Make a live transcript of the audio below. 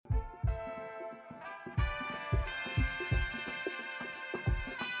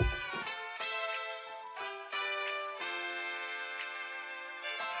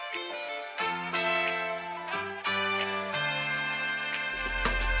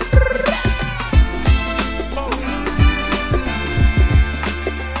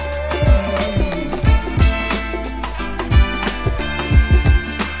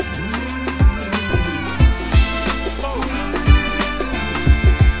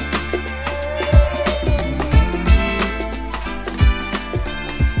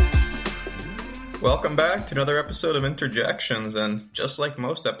Welcome back to another episode of Interjections, and just like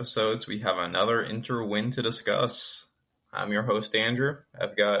most episodes, we have another Inter-win to discuss. I'm your host, Andrew.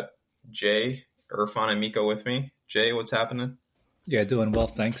 I've got Jay, Irfan, and Miko with me. Jay, what's happening? Yeah, doing well,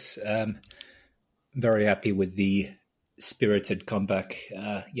 thanks. Very happy with the spirited comeback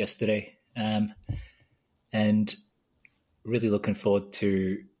yesterday, and really looking forward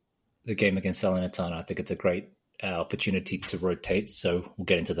to the game against Salernitana. I think it's a great opportunity to rotate, so we'll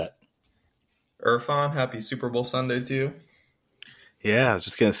get into that. Irfan, happy Super Bowl Sunday to you. Yeah, I was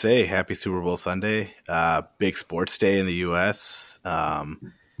just going to say happy Super Bowl Sunday. Big sports day in the U.S. Hard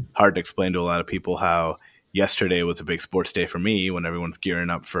to explain to a lot of people how yesterday was a big sports day for me when everyone's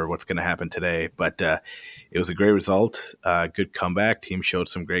gearing up for what's going to happen today. But it was a great result, good comeback. Team showed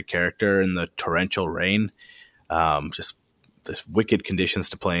some great character in the torrential rain. Just wicked conditions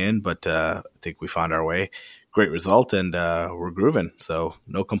to play in, but I think we found our way. Great result, and we're grooving. So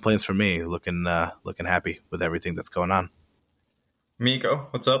no complaints from me. Looking happy with everything that's going on. Miko,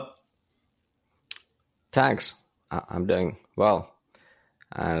 what's up? Thanks. I'm doing well.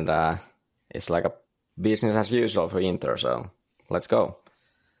 And it's like a business as usual for Inter, so let's go.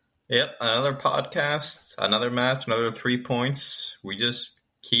 Yep, another podcast, another match, another 3 points. We just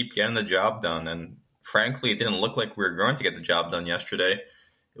keep getting the job done, and frankly, it didn't look like we were going to get the job done yesterday.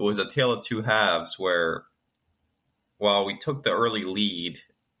 It was a tale of two halves where, while we took the early lead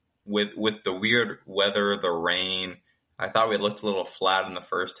with the weird weather, the rain, I thought we had looked a little flat in the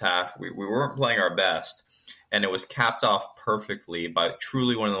first half. We weren't playing our best, and it was capped off perfectly by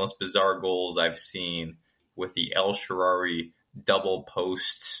truly one of the most bizarre goals I've seen with the El Shaarawy double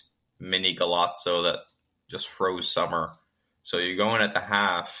post mini Galazzo that just froze summer. So you go in at the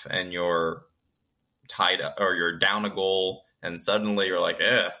half and you're tied up, or you're down a goal, and suddenly you're like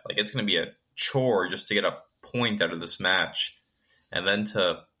it's going to be a chore just to get a point out of this match. And then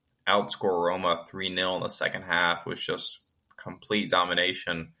to outscore Roma 3-0 in the second half was just complete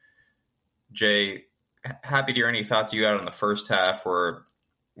domination. Jay, happy to hear any thoughts you had on the first half, where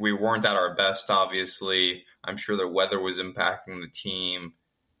we weren't at our best, obviously. I'm sure the weather was impacting the team.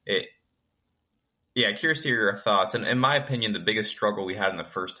 Curious to hear your thoughts. And in my opinion, the biggest struggle we had in the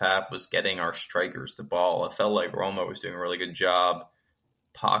first half was getting our strikers the ball. It felt like Roma was doing a really good job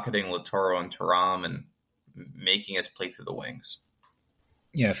pocketing Lautaro and Thuram and making us play through the wings.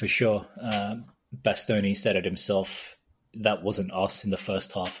 Yeah, for sure. Bastoni said it himself. That wasn't us in the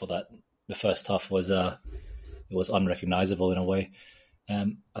first half, or that the first half was it was unrecognizable in a way.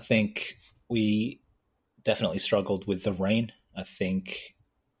 I think we definitely struggled with the rain. I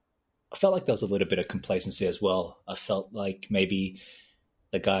felt like there was a little bit of complacency as well. I felt like maybe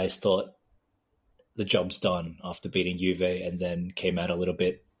the guys thought the job's done after beating Juve, and then came out a little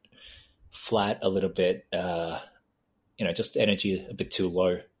bit flat, a little bit, just energy a bit too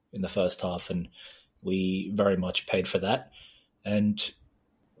low in the first half, and we very much paid for that. And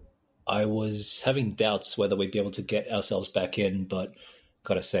I was having doubts whether we'd be able to get ourselves back in, but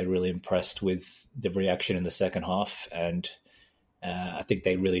got to say, really impressed with the reaction in the second half. And I think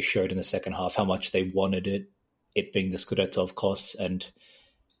they really showed in the second half how much they wanted it being the Scudetto, of course. And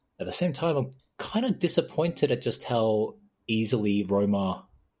at the same time, I'm kind of disappointed at just how easily Roma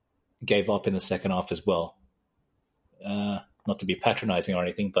gave up in the second half as well. Not to be patronizing or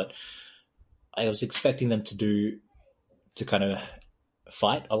anything, but I was expecting them to kind of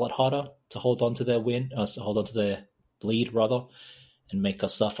fight a lot harder to hold on to their hold on to their lead rather, and make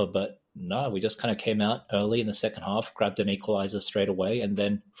us suffer. But no, we just kind of came out early in the second half, grabbed an equalizer straight away, and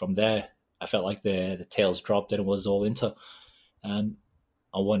then from there, I felt like the tails dropped and it was all Inter. I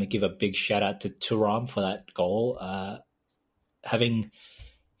want to give a big shout out to Thuram for that goal.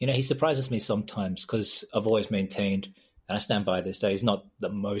 He surprises me sometimes, because I've always maintained, and I stand by this, that he's not the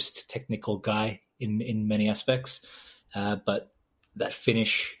most technical guy in many aspects. But that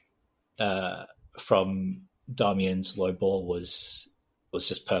finish from Damien's low ball was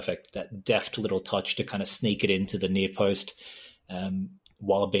just perfect. That deft little touch to kind of sneak it into the near post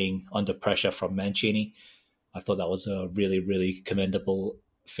while being under pressure from Mancini. I thought that was a really, really commendable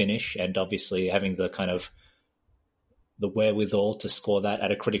finish, and obviously having the kind of the wherewithal to score that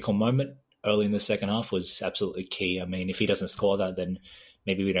at a critical moment early in the second half was absolutely key. I mean, if he doesn't score that, then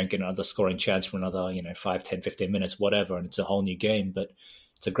maybe we don't get another scoring chance for another 5, 10, 15 minutes, whatever, and it's a whole new game. But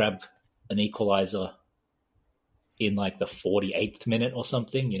to grab an equalizer in like the 48th minute or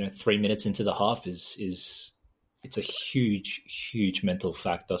something, 3 minutes into the half it's a huge, huge mental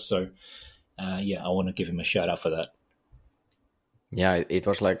factor. So I want to give him a shout out for that. Yeah, it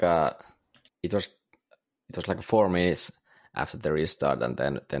was like it was like 4 minutes after the restart, and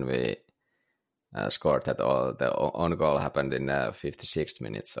then we scored that all. The on goal happened in 56th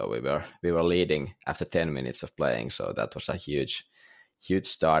minute, so we were leading after 10 minutes of playing. So that was a huge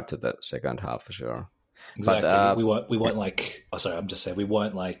start to the second half for sure. Exactly. But, we weren't like. Oh, sorry, I'm just saying we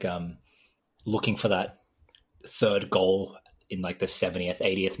weren't like looking for that third goal in like the 70th,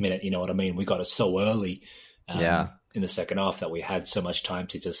 80th minute. You know what I mean? We got it so early. In the second half that we had so much time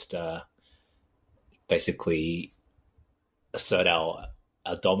to just basically assert our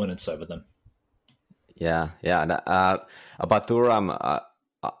dominance over them. Yeah. And, about Thuram,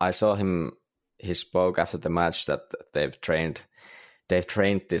 I saw him. He spoke after the match that they've trained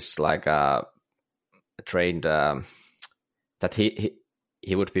this like that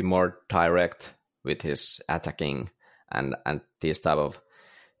he would be more direct with his attacking and these type of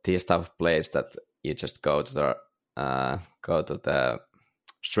plays that you just go to the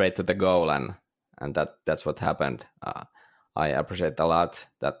straight to the goal and that's what happened. I appreciate a lot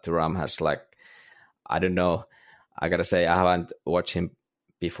that Thuram has like, I don't know, I gotta say I haven't watched him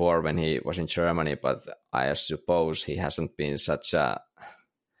before when he was in Germany, but I suppose he hasn't been such a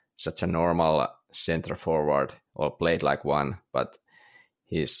normal center forward or played like one, but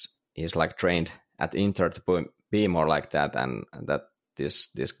he's like trained at Inter to be more like that, and that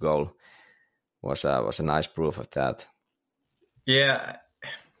this goal was a nice proof of that. Yeah.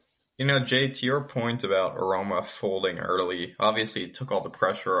 Jay, to your point about Roma folding early, obviously it took all the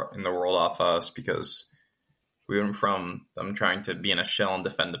pressure in the world off us because we went from them trying to be in a shell and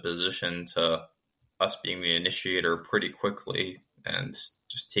defend the position to us being the initiator pretty quickly and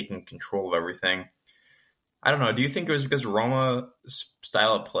just taking control of everything. I don't know. Do you think it was because Roma's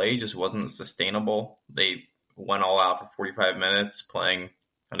style of play just wasn't sustainable? They went all out for 45 minutes playing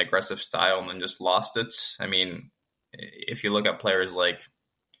an aggressive style and then just lost it. I mean, if you look at players like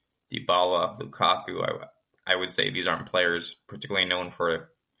Dybala, Lukaku, I would say these aren't players particularly known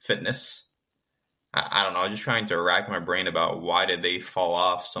for fitness. I don't know. I'm just trying to rack my brain about why did they fall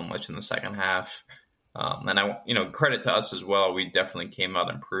off so much in the second half. And credit to us as well. We definitely came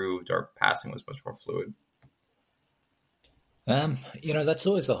out improved. Our passing was much more fluid. That's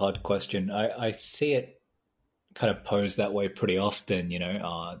always a hard question. I see it kind of posed that way pretty often.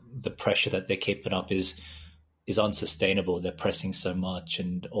 The pressure that they're keeping up is unsustainable. They're pressing so much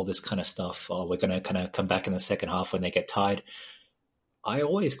and all this kind of stuff. We're going to kind of come back in the second half when they get tired. I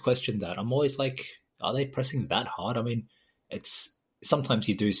always question that. I'm always like, are they pressing that hard? I mean, it's sometimes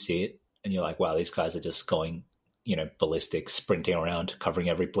you do see it and you're like, wow, these guys are just going, ballistic, sprinting around, covering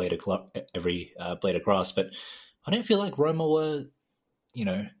every blade of grass. But I don't feel like Roma were,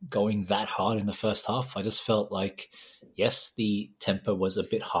 going that hard in the first half. I just felt like, yes, the tempo was a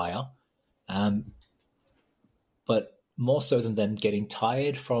bit higher, but more so than them getting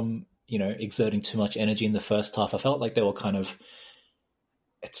tired from, exerting too much energy in the first half. I felt like they were kind of,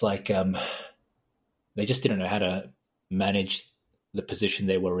 it's like they just didn't know how to manage the position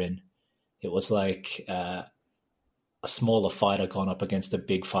they were in. It was like a smaller fighter gone up against a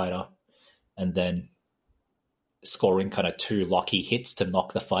big fighter and then scoring kind of two lucky hits to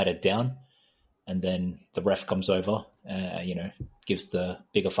knock the fighter down. And then the ref comes over, gives the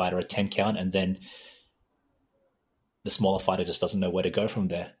bigger fighter a 10 count. And then the smaller fighter just doesn't know where to go from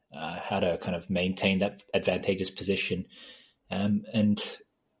there, how to kind of maintain that advantageous position. And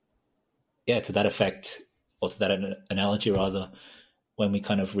yeah, to that effect, or to that analogy rather, when we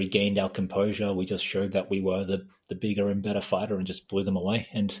kind of regained our composure, we just showed that we were the bigger and better fighter and just blew them away.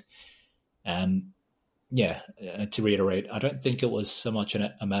 And to reiterate, I don't think it was so much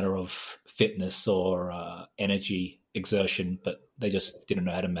a matter of fitness or energy exertion, but they just didn't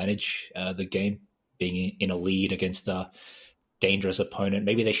know how to manage the game, being in a lead against a dangerous opponent.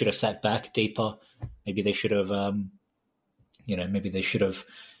 Maybe they should have sat back deeper. Maybe they should have,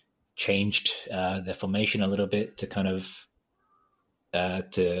 changed their formation a little bit to kind of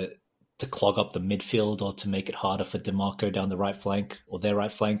to clog up the midfield or to make it harder for DeMarco down the right flank or their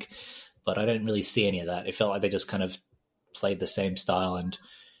right flank. But I didn't really see any of that. It felt like they just kind of played the same style, and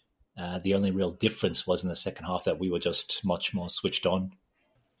the only real difference was in the second half that we were just much more switched on.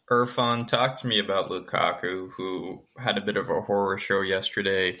 Irfan, talk to me about Lukaku, who had a bit of a horror show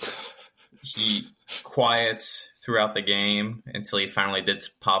yesterday. He quiets throughout the game until he finally did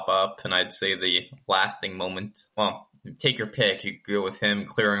pop up, and I'd say the lasting moment, well, take your pick. You could go with him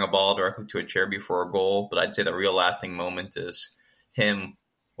clearing a ball directly to a chair before a goal, but I'd say the real lasting moment is him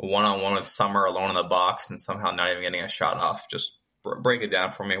one-on-one with Summer alone in the box and somehow not even getting a shot off. Just break it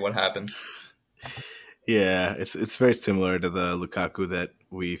down for me. What happened? Yeah, it's very similar to the Lukaku that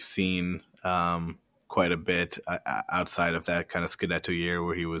we've seen quite a bit outside of that kind of Scudetto year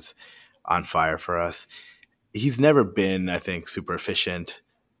where he was on fire for us. He's never been, I think, super efficient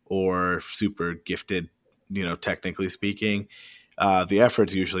or super gifted, technically speaking. The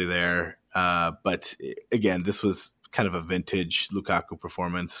effort's usually there. But again, this was kind of a vintage Lukaku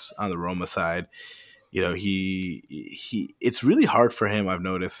performance on the Roma side. It's really hard for him, I've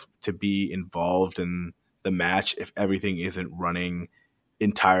noticed, to be involved in the match if everything isn't running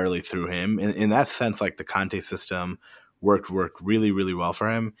entirely through him. In that sense, like the Conte system worked really, really well for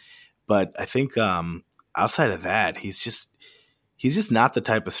him. But I think outside of that, he's just not the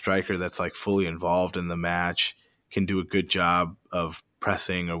type of striker that's like fully involved in the match, can do a good job of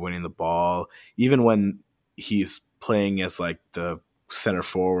pressing or winning the ball. Even when he's playing as like the center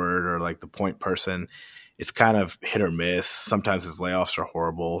forward or like the point person, it's kind of hit or miss. Sometimes his layoffs are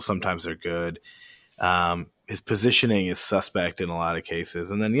horrible. Sometimes they're good. His positioning is suspect in a lot of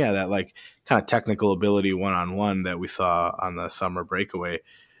cases. And then, that like kind of technical ability one-on-one that we saw on the summer breakaway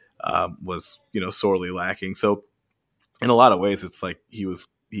was, sorely lacking. So in a lot of ways, it's like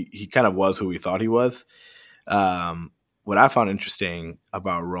he kind of was who we thought he was. What I found interesting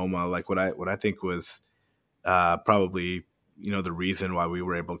about Roma, like what I think was probably, the reason why we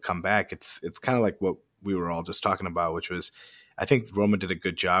were able to come back, it's kind of like what we were all just talking about, which was I think Roma did a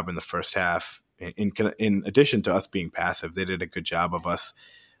good job in the first half. In addition to us being passive, they did a good job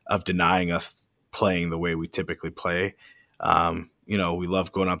of denying us playing the way we typically play. We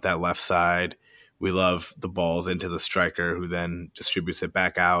love going up that left side. We love the balls into the striker who then distributes it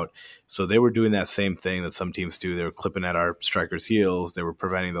back out. So they were doing that same thing that some teams do. They were clipping at our strikers' heels. They were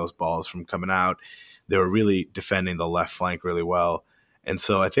preventing those balls from coming out. They were really defending the left flank really well. And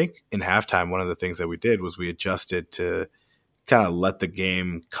so I think in halftime, one of the things that we did was we adjusted to kind of let the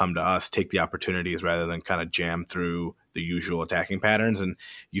game come to us, take the opportunities rather than kind of jam through the usual attacking patterns. And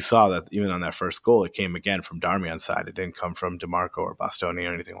you saw that even on that first goal, it came again from Darmian's side. It didn't come from DeMarco or Bastoni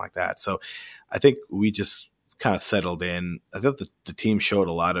or anything like that. So I think we just kind of settled in. I thought the team showed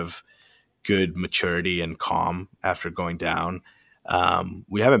a lot of good maturity and calm after going down.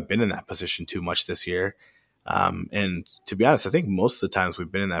 We haven't been in that position too much this year. And to be honest, I think most of the times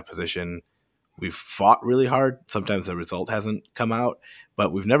we've been in that position, we've fought really hard. Sometimes the result hasn't come out,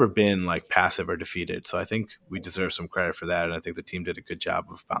 but we've never been like passive or defeated. So I think we deserve some credit for that. And I think the team did a good job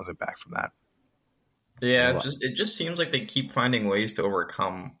of bouncing back from that. Yeah, it just seems like they keep finding ways to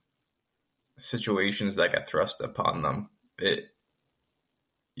overcome situations that get thrust upon them.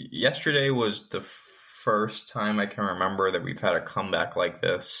 Yesterday was the first time I can remember that we've had a comeback like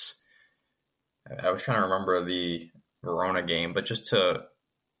this. I was trying to remember the Verona game, but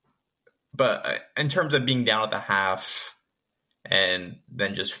in terms of being down at the half and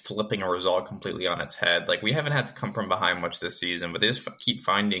then just flipping a result completely on its head, like we haven't had to come from behind much this season, but they just keep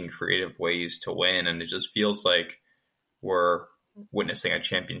finding creative ways to win, and it just feels like we're witnessing a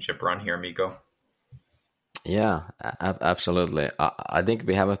championship run here, Miko. Yeah, absolutely. I think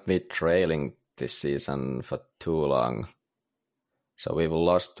we haven't been trailing this season for too long. So we've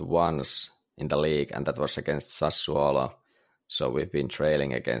lost once in the league, and that was against Sassuolo. So we've been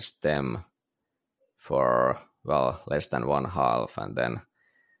trailing against them for, less than one half. And then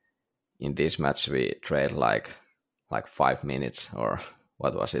in this match, we trailed like 5 minutes, or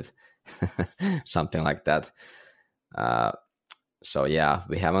what was it? Something like that. So yeah,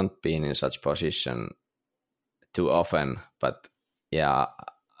 we haven't been in such position too often. But yeah,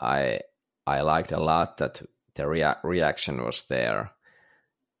 I liked a lot that the reaction was there.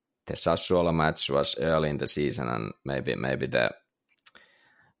 The Sassuolo match was early in the season, and maybe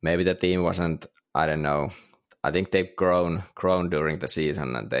the team wasn't. I don't know. I think they've grown during the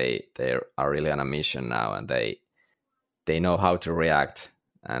season, and they are really on a mission now, and they know how to react.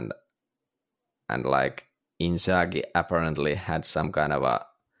 And like Inzaghi apparently had some kind of a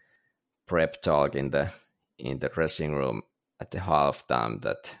prep talk in the dressing room at the halftime,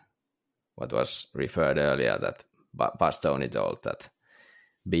 that what was referred earlier, that Bastoni told that,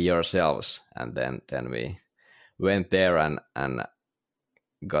 be yourselves, and then we went there and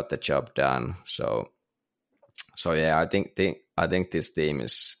got the job done. So yeah, I think this team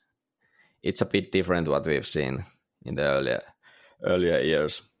it's a bit different what we've seen in the earlier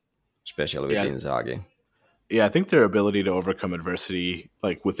years, especially with Inzaghi. Yeah, I think their ability to overcome adversity,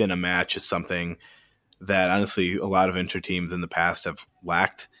 like within a match, is something that honestly a lot of inter teams in the past have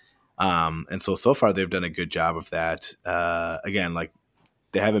lacked. And so far they've done a good job of that. Again, like,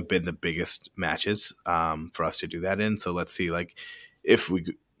 they haven't been the biggest matches for us to do that in. So let's see, like, if we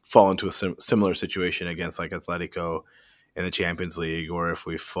fall into a similar situation against like Atletico in the Champions League, or if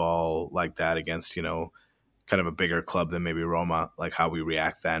we fall like that against, kind of a bigger club than maybe Roma, like how we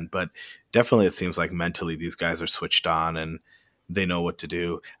react then. But definitely it seems like mentally these guys are switched on and they know what to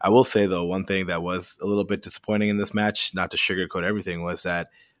do. I will say, though, one thing that was a little bit disappointing in this match, not to sugarcoat everything, was that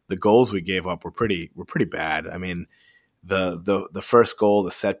the goals we gave up were pretty bad. I mean, the first goal,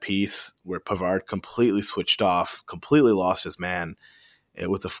 the set piece where Pavard completely switched off, completely lost his man. It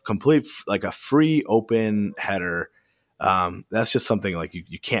was a complete, like a free open header. That's just something like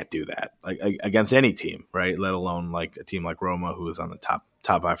you can't do that like against any team, right? Let alone like a team like Roma, who is on the top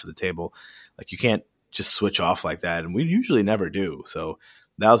half of the table. Like you can't just switch off like that, and we usually never do. So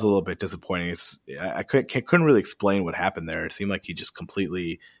that was a little bit disappointing. I couldn't really explain what happened there. It seemed like he just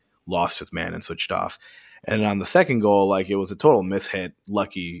completely lost his man and switched off. And on the second goal, like it was a total mishit,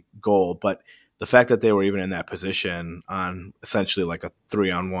 lucky goal, but the fact that they were even in that position on essentially like a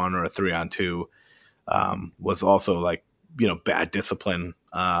 3-on-1 or a 3-on-2 was also like, bad discipline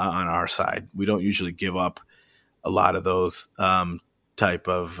on our side. We don't usually give up a lot of those type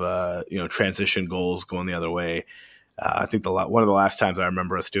of transition goals going the other way. I think one of the last times I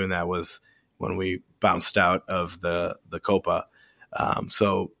remember us doing that was when we bounced out of the Copa.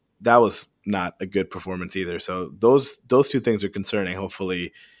 So that was not a good performance either. So those two things are concerning.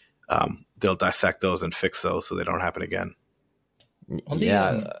 Hopefully they'll dissect those and fix those so they don't happen again. On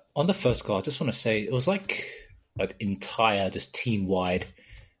the first goal, I just want to say it was like an entire just team-wide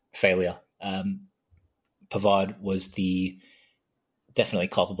failure. Pavard was definitely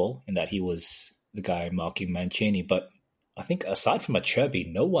culpable in that he was the guy marking Mancini, but I think aside from Acerbi,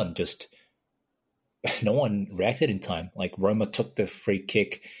 no one reacted in time. Like Roma took the free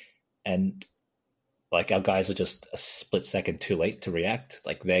kick, and like our guys were just a split second too late to react.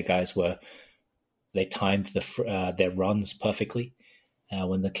 Like they timed their runs perfectly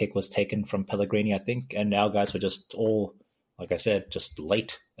when the kick was taken from Pellegrini, I think, and our guys were just all, like I said, just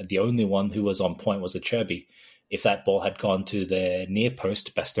late. And the only one who was on point was Acerbi. If that ball had gone to their near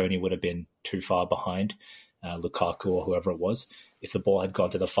post, Bastoni would have been too far behind Lukaku or whoever it was. If the ball had gone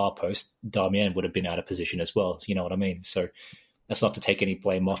to the far post, Darmian would have been out of position as well. You know what I mean? So that's not to take any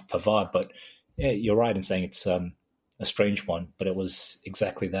blame off Pavard, but yeah, you're right in saying it's a strange one, but it was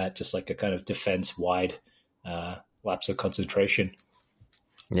exactly that, just like a kind of defense-wide lapse of concentration.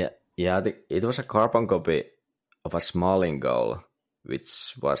 Yeah. It was a carbon copy of a Smalling goal,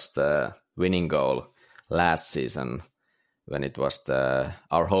 which was the winning goal last season when it was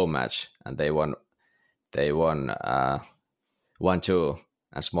our home match, and they won 1-2,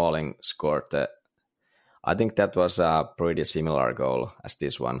 and Smalling scored I think that was a pretty similar goal as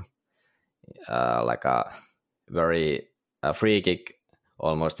this one, like a free kick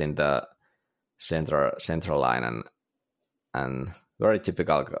almost in the central line, and very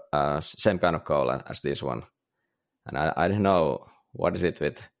typical same kind of goal as this one. And I don't know what is it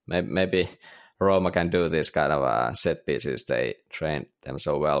with maybe Roma can do this kind of set pieces. They train them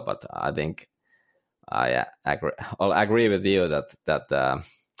so well, but I think I agree with you that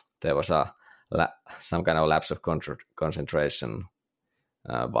there was some kind of lapse of concentration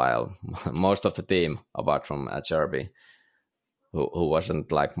while most of the team, apart from Acerbi, who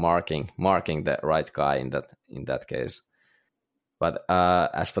wasn't like marking the right guy in that case. But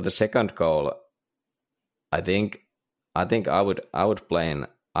as for the second goal, I think I would blame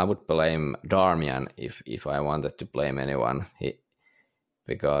Darmian if I wanted to blame anyone,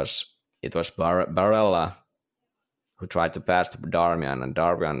 because it was Barella who tried to pass to Darmian, and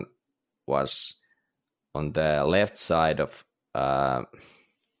Darmian was on the left side of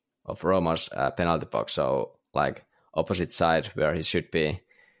Roma's penalty box, so like opposite side where he should be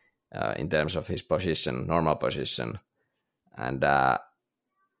in terms of his position, normal position, and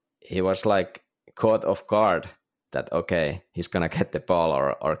he was like caught off guard that okay, he's gonna get the ball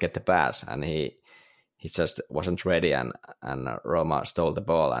or get the pass, and he just wasn't ready, and Roma stole the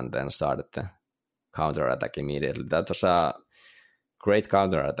ball and then started the counter attack immediately. That was a great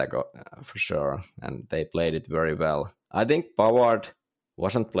counter attack for sure, and they played it very well. I think Pavard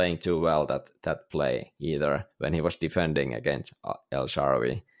wasn't playing too well that play either when he was defending against El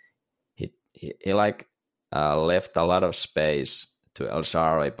Shaarawy. He like left a lot of space to El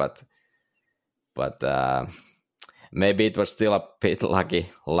Shaarawy, but maybe it was still a bit lucky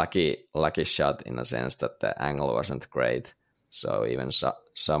shot in a sense that the angle wasn't great. So even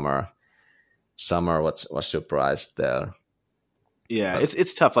Summer was surprised there. Yeah,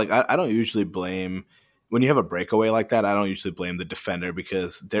 it's tough. Like I don't usually blame when you have a breakaway like that. I don't usually blame the defender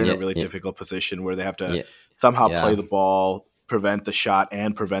because they're in a really difficult position where they have to somehow play the ball, prevent the shot,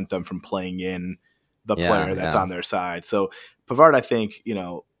 and prevent them from playing in the player that's on their side. So Pavard, I think,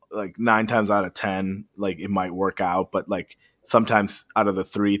 like 9 times out of 10, like it might work out, but like sometimes out of the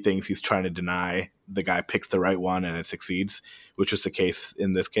 3 things he's trying to deny, the guy picks the right one and it succeeds, which was the case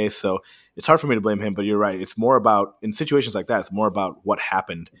in this case. So it's hard for me to blame him, but you're right. It's more about, in situations like that, it's more about what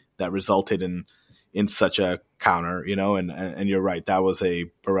happened that resulted in such a counter, and you're right. That was a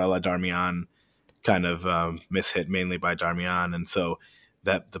Barella-Darmian kind of mishit, mainly by Darmian. And so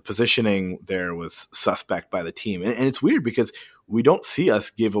that the positioning there was suspect by the team. And it's weird because we don't see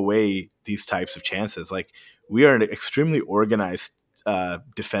us give away these types of chances. Like, we are an extremely organized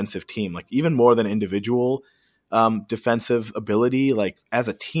defensive team, like even more than individual defensive ability. Like, as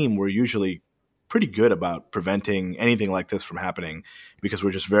a team, we're usually pretty good about preventing anything like this from happening because we're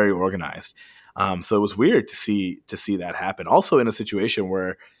just very organized. So it was weird to see that happen. Also in a situation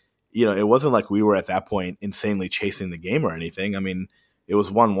where, it wasn't like we were at that point insanely chasing the game or anything. I mean, it was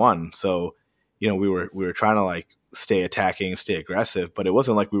 1-1. So, we were trying to like stay attacking, stay aggressive, but it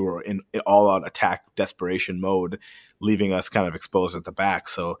wasn't like we were in all out attack desperation mode, leaving us kind of exposed at the back.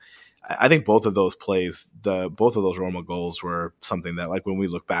 So I think both of those plays, both of those Roma goals were something that, like, when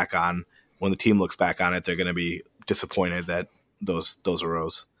the team looks back on it, they're going to be disappointed that those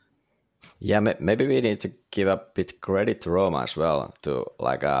arose. Yeah, maybe we need to give a bit credit to Roma as well, to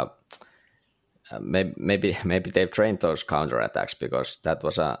like maybe they've trained those counterattacks, because that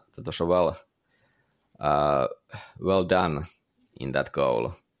was a well done in that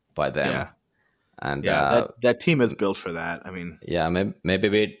goal by them. Yeah. And that team is built for that. I mean, yeah, maybe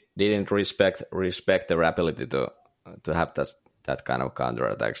we didn't respect their ability to have that kind of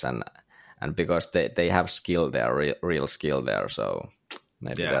counterattacks, and because they have skill there, real skill there, so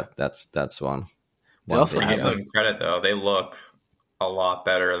maybe that's one. They also have have them credit though; they look a lot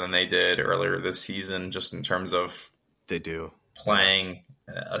better than they did earlier this season, just in terms of playing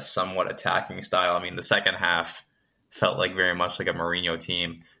a somewhat attacking style. I mean, the second half felt like very much like a Mourinho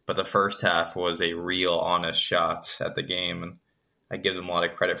team, but the first half was a real honest shot at the game, and I give them a lot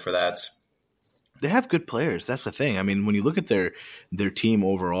of credit for that. They have good players. That's the thing. I mean, when you look at their team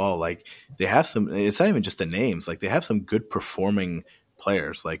overall, like, they have some. It's not even just the names. Like, they have some good performing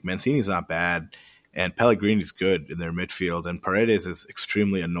players. Like, Mancini's not bad, and Pellegrini's good in their midfield, and Paredes is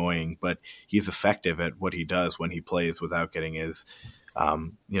extremely annoying, but he's effective at what he does when he plays without getting his,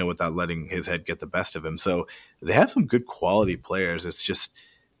 without letting his head get the best of him. So they have some good quality players. It's just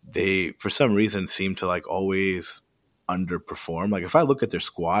they, for some reason, seem to like always underperform. Like, if I look at their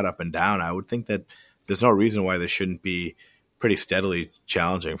squad up and down, I would think that there's no reason why they shouldn't be pretty steadily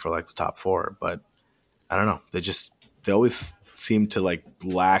challenging for like the top four. But I don't know. They always seem to like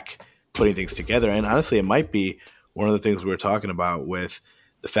lack putting things together. And honestly, it might be one of the things we were talking about with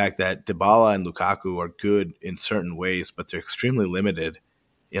the fact that Dybala and Lukaku are good in certain ways, but they're extremely limited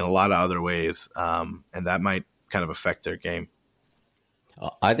in a lot of other ways. And that might kind of affect their game.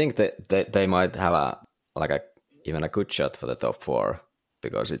 I think that they might have even a good shot for the top four,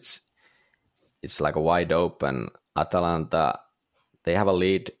 because it's like a wide open. Atalanta, they have a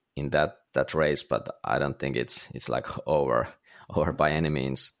lead in that race, but I don't think it's like over by any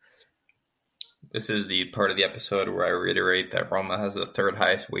means. This is the part of the episode where I reiterate that Roma has the third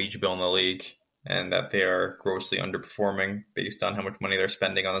highest wage bill in the league, and that they are grossly underperforming based on how much money they're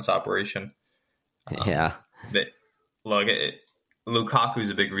spending on this operation. Yeah.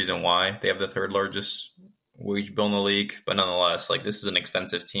 Lukaku's a big reason why they have the third largest wage bill in the league, but nonetheless, like, this is an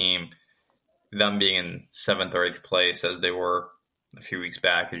expensive team. Them being in 7th or 8th place, as they were a few weeks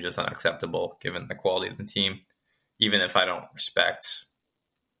back, is just unacceptable given the quality of the team. Even if I don't respect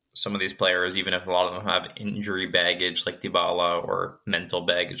some of these players, even if a lot of them have injury baggage like Dybala or mental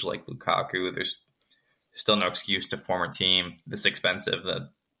baggage like Lukaku, there's still no excuse to form a team this expensive that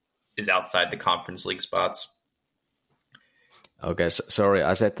is outside the Conference League spots. Okay, sorry,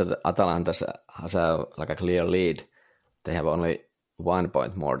 I said that Atalanta has a clear lead. They have only 1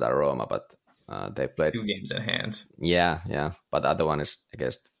 point more than Roma, but they played 2 games in hand. Yeah, but the other one is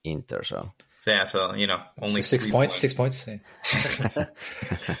against Inter, so only 6 points. 6 points.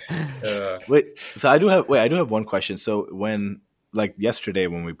 I do have one question. So when, like, yesterday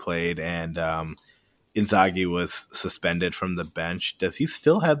when we played and Inzaghi was suspended from the bench, does he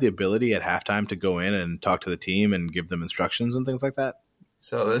still have the ability at halftime to go in and talk to the team and give them instructions and things like that?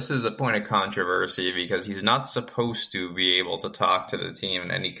 So this is a point of controversy because he's not supposed to be able to talk to the team in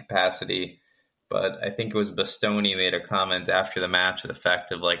any capacity. But I think it was Bastoni made a comment after the match to the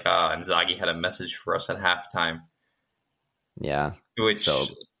effect of like, Inzaghi had a message for us at halftime. Yeah. Which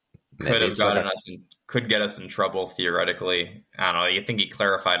could get us in trouble theoretically. I don't know. I think he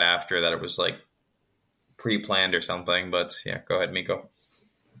clarified after that it was like pre-planned or something. But yeah, go ahead, Miko.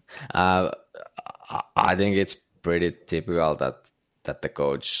 I think it's pretty typical that the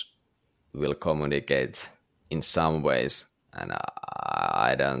coach will communicate in some ways, and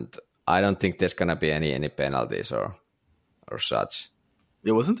I don't think there's gonna be any penalties or such.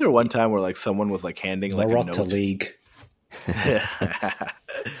 Yeah, wasn't there one time where like someone was like handing like a note to league?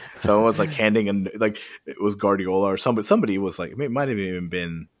 Someone was like handing it was Guardiola or somebody was like, it might have even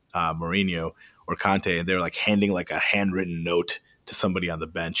been Mourinho or Conte, and they were like handing like a handwritten note to somebody on the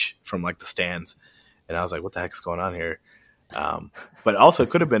bench from like the stands, and I was like, what the heck's going on here? But also it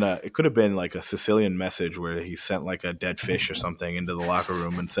could have been like a Sicilian message where he sent like a dead fish or something into the locker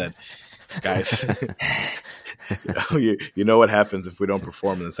room and said, guys, you know what happens if we don't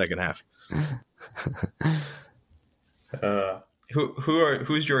perform in the second half.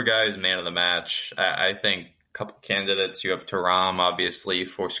 Who's your guys' man of the match? I think a couple candidates. You have Thuram, obviously,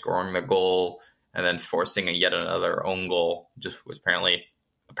 for scoring the goal and then forcing yet another own goal. Just was apparently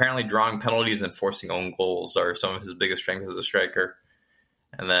drawing penalties and forcing own goals are some of his biggest strengths as a striker.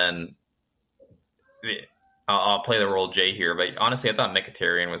 And then I'll play the role Jay here, but honestly, I thought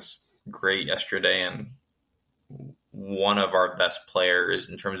Mkhitaryan was great yesterday and one of our best players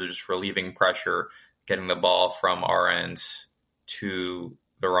in terms of just relieving pressure, getting the ball from our ends to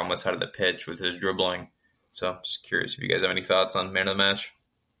the Roma side of the pitch with his dribbling. So just curious if you guys have any thoughts on man of the match.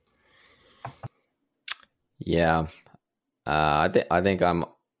 Yeah, I think I'm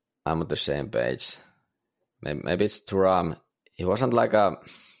on the same page. Maybe it's Thuram. He wasn't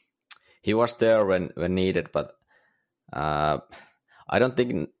he was there when needed, but I don't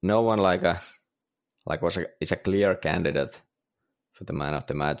think no one is a clear candidate for the man of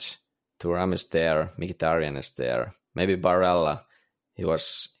the match. Thuram is there, Mkhitaryan is there. Maybe Barella. He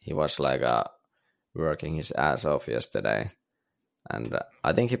was working his ass off yesterday, and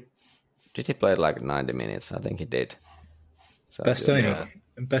I think he played like 90 minutes. I think he did. So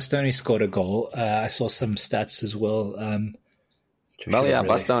Bastoni scored a goal. I saw some stats as well.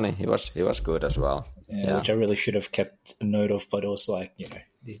 Bastoni, he was good as well. Yeah, which I really should have kept a note of, but it was like,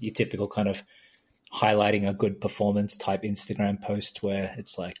 your typical kind of highlighting a good performance type Instagram post where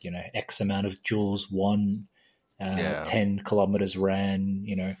it's like, X amount of joules won, 10 kilometers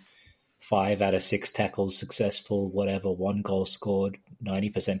ran, 5 out of 6 tackles successful, whatever, 1 goal scored,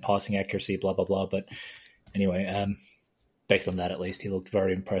 90% passing accuracy, blah, blah, blah. But anyway, based on that, at least, he looked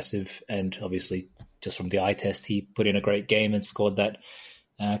very impressive. And obviously, just from the eye test, he put in a great game and scored that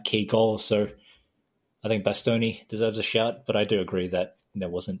key goal. So I think Bastoni deserves a shout, but I do agree that there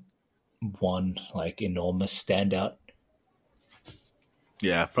wasn't one enormous standout.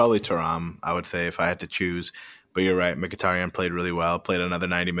 Yeah, probably Thuram, I would say, if I had to choose. But you're right, Mkhitaryan played really well, played another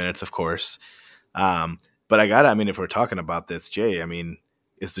 90 minutes, of course. But if we're talking about this, Jay,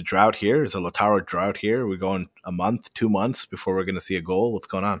 is the drought here? Is the Lautaro drought here? Are we going a month, 2 months before we're going to see a goal? What's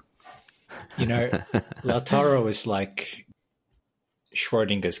going on? Lautaro is like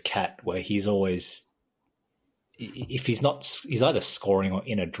Schrodinger's cat, where he's always, if he's either scoring or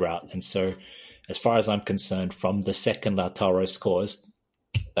in a drought. And so, as far as I'm concerned, from the second Lautaro scores,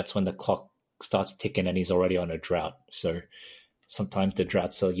 that's when the clock starts ticking and he's already on a drought. So sometimes the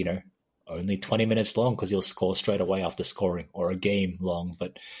droughts are, only 20 minutes long because he'll score straight away after scoring, or a game long.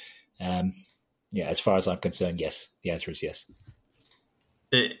 But as far as I'm concerned, yes. The answer is yes.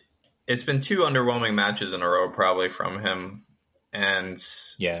 It's been 2 underwhelming matches in a row probably from him. And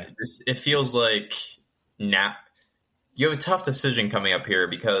it feels like now you have a tough decision coming up here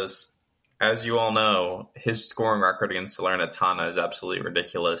because, as you all know, his scoring record against Salernitana is absolutely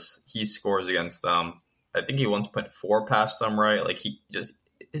ridiculous. He scores against them. I think he once put 4 past them, right?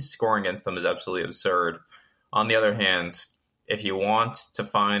 His scoring against them is absolutely absurd. On the other hand, if you want to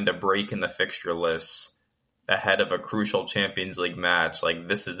find a break in the fixture list ahead of a crucial Champions League match,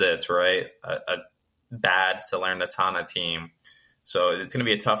 this is it, right? A bad Salernitana team. So it's going to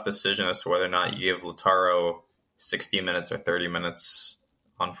be a tough decision as to whether or not you give Lautaro 60 minutes or 30 minutes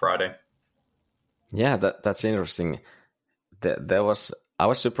on Friday. Yeah, that's interesting. I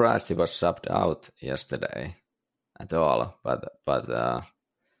was surprised he was subbed out yesterday at all, but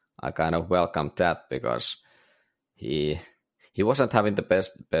I kind of welcomed that because he wasn't having the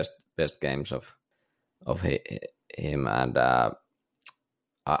best games of him, and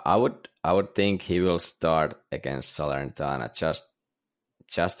I would think he will start against Salernitana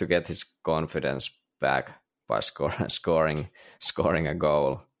just to get his confidence back by scoring a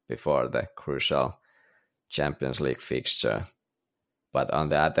goal before the crucial Champions League fixture. But on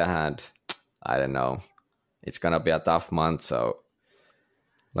the other hand, I don't know. It's gonna be a tough month, so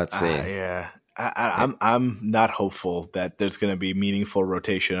let's see. I'm not hopeful that there's going to be meaningful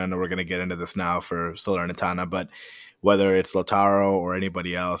rotation. I know we're going to get into this now for Salernitana, but whether it's Lautaro or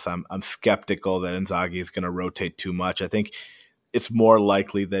anybody else, I'm skeptical that Inzaghi is going to rotate too much. I think it's more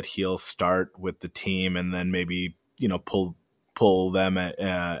likely that he'll start with the team and then maybe pull them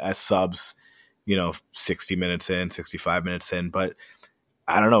as subs, 60 minutes in, 65 minutes in. But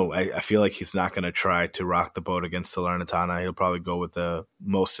I don't know. I feel like he's not going to try to rock the boat against Salernitana. He'll probably go with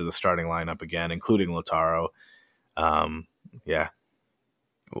most of the starting lineup again, including Lautaro. Yeah.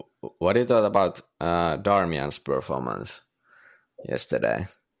 What do you thought about Darmian's performance yesterday?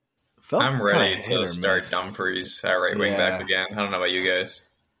 I'm ready to start Dumfries at right wing back again. I don't know about you guys.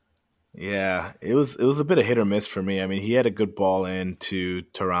 Yeah, it was a bit of hit or miss for me. I mean, he had a good ball in to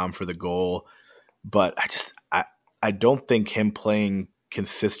Thuram for the goal, but I don't think him playing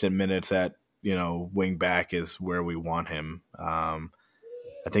consistent minutes at wing back is where we want him. I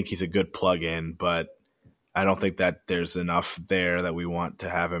think he's a good plug in, but I don't think that there's enough there that we want to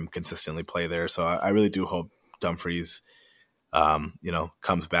have him consistently play there. So I really do hope Dumfries,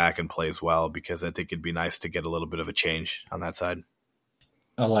 comes back and plays well, because I think it'd be nice to get a little bit of a change on that side.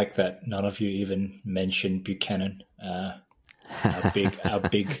 I like that none of you even mentioned Buchanan. How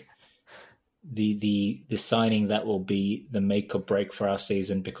big the signing that will be the make or break for our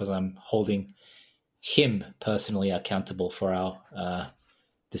season, because I'm holding him personally accountable for our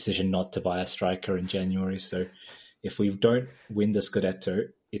decision not to buy a striker in January. So if we don't win the Scudetto,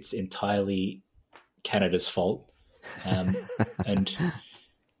 it's entirely Canada's fault. And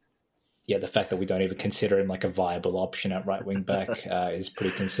yeah, the fact that we don't even consider him like a viable option at right wing back is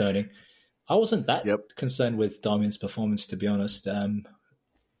pretty concerning. I wasn't that concerned with Damian's performance, to be honest.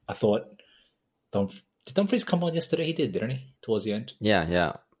 I thought did Dumfries come on yesterday? He did, didn't he? Towards the end.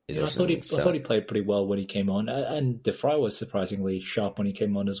 Yeah. I thought he played pretty well when he came on, and De Vrij was surprisingly sharp when he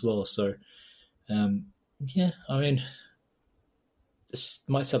came on as well. So, I mean, this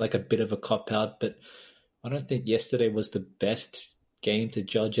might sound like a bit of a cop out, but I don't think yesterday was the best game to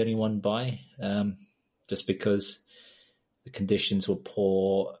judge anyone by, just because the conditions were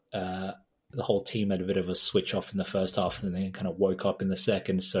poor. The whole team had a bit of a switch off in the first half, and then kind of woke up in the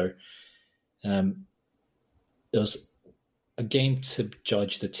second. So, it was a game to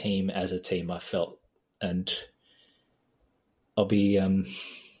judge the team as a team, I felt, and I'll be,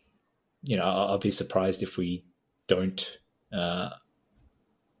 I'll be surprised if we don't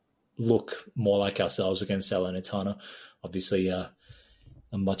look more like ourselves against Salernitana. Obviously, a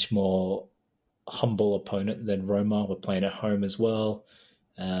much more humble opponent than Roma. We're playing at home as well,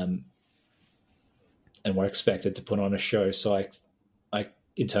 and we're expected to put on a show. So I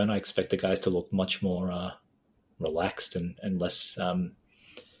in turn, I expect the guys to look much more relaxed and less,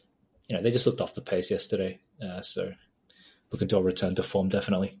 they just looked off the pace yesterday. So looking to a return to form,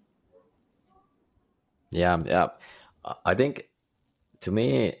 definitely. Yeah. I think, to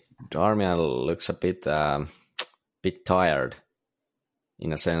me, Darmian looks a bit tired,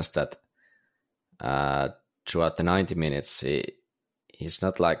 in a sense that throughout the 90 minutes, he's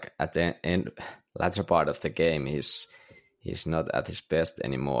not like at the latter part of the game, he's not at his best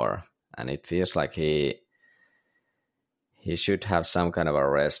anymore. And it feels like he should have some kind of a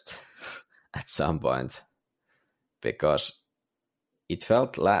rest at some point, because it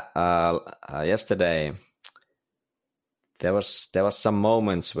felt yesterday there was some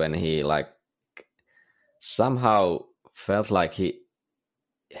moments when he like somehow felt like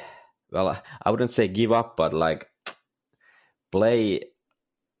I wouldn't say give up, but like play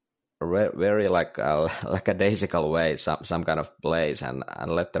very like a daisical way, some kind of plays, and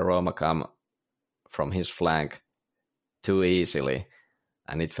let the Roma come from his flank too easily.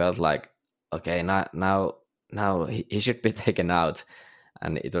 And it felt like, okay, now he should be taken out.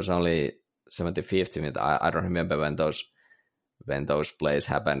 And it was only 75th minute. I don't remember when those plays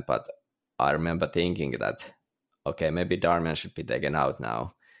happened, but I remember thinking that, okay, maybe Darmian should be taken out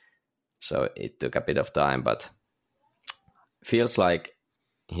now. So it took a bit of time, but feels like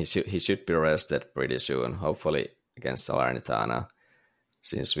he should be rested pretty soon, hopefully against Salernitana,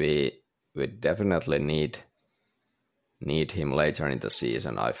 since we definitely need him later in the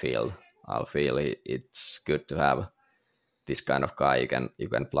season. I'll feel it's good to have this kind of guy you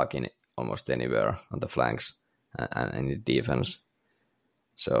can plug in almost anywhere on the flanks and in the defense.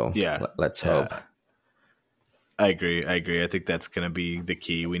 So yeah, let's hope. I agree. I think that's going to be the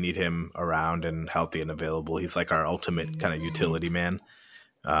key. We need him around and healthy and available. He's like our ultimate kind of utility man,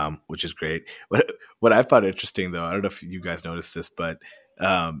 which is great. What I found interesting, though, I don't know if you guys noticed this, but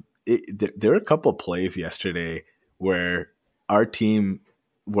there were a couple of plays yesterday where our team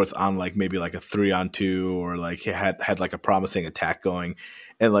was on like maybe like a 3-on-2, or like had like a promising attack going,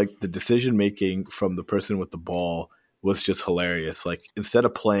 and like the decision making from the person with the ball was just hilarious. Like, instead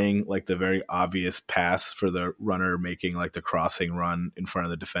of playing like the very obvious pass for the runner making like the crossing run in front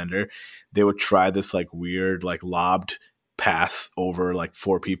of the defender, they would try this like weird like lobbed pass over like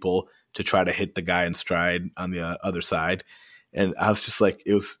 4 people to try to hit the guy in stride on the other side. And I was just like,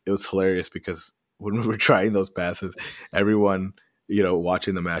 it was hilarious, because when we were trying those passes, everyone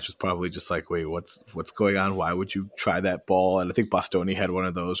watching the match was probably just like, wait, what's going on? Why would you try that ball? And I think Bastoni had one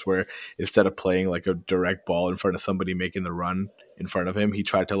of those where instead of playing like a direct ball in front of somebody making the run in front of him, he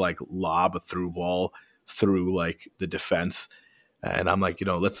tried to like lob a through ball through like the defense. And I'm like,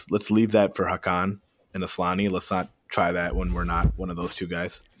 let's leave that for Hakan and Aslani. Let's not try that when we're not one of those two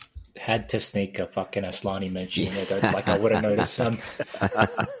guys. Had to sneak a fucking Aslani mention in there, though. Like I would have noticed some.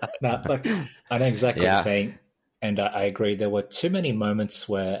 Look, I know exactly what you're saying, and I agree. There were too many moments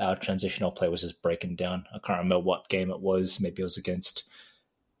where our transitional play was just breaking down. I can't remember what game it was. Maybe it was against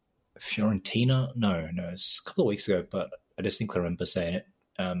Fiorentina. No, it was a couple of weeks ago, but I distinctly remember saying it.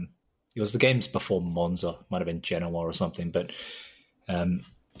 It was the games before Monza, might have been Genoa or something, but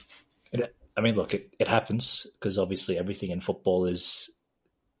look, it happens because obviously everything in football is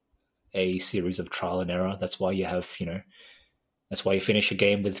a series of trial and error. That's why you have, that's why you finish a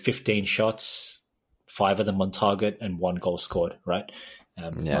game with 15 shots, 5 of them on target and 1 goal scored, right?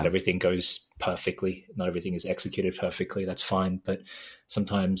 Not everything goes perfectly. Not everything is executed perfectly. That's fine. But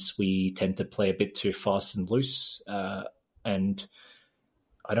sometimes we tend to play a bit too fast and loose. And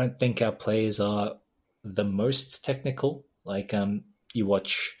I don't think our players are the most technical. Like you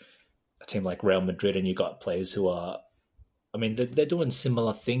watch a team like Real Madrid and you got players who are, they're doing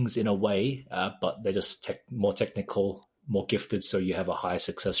similar things in a way, but they're just more technical, more gifted, so you have a higher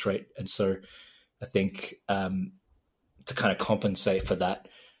success rate. And so I think to kind of compensate for that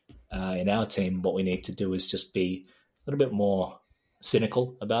in our team, what we need to do is just be a little bit more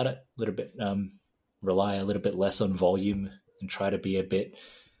cynical about it, a little bit rely a little bit less on volume and try to be a bit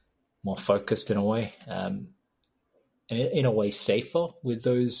more focused in a way. And in a way safer with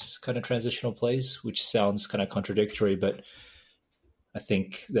those kind of transitional plays, which sounds kind of contradictory, but I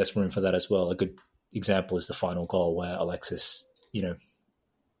think there's room for that as well. A good example is the final goal where Alexis,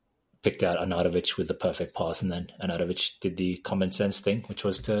 picked out Arnautovic with the perfect pass, and then Arnautovic did the common sense thing, which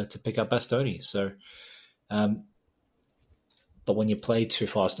was to pick up Bastoni. So, but when you play too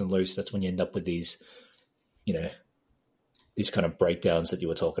fast and loose, that's when you end up with these, these kind of breakdowns that you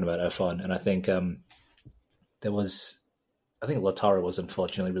were talking about, Irfan. And I think I think Lautaro was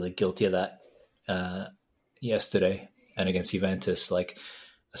unfortunately really guilty of that yesterday and against Juventus. Like,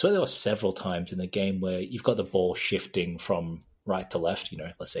 I swear there were several times in the game where you've got the ball shifting from right to left.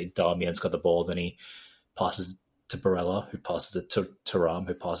 Let's say Darmian's got the ball, then he passes to Barella, who passes it to Thuram,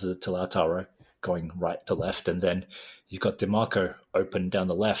 who passes it to Lautaro, going right to left. And then you've got DiMarco open down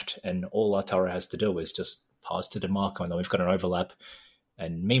the left, and all Lautaro has to do is just pass to DiMarco, and then we've got an overlap.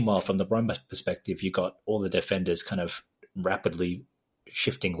 And meanwhile, from the Roma perspective, you've got all the defenders kind of rapidly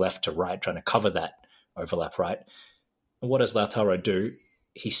shifting left to right, trying to cover that overlap, right? And what does Lautaro do?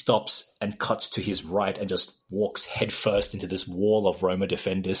 He stops and cuts to his right and just walks headfirst into this wall of Roma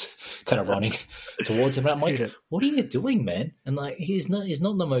defenders kind of running towards him. And I'm like, what are you doing, man? And like, he's not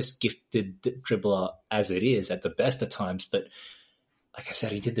the most gifted dribbler as it is at the best of times, but like I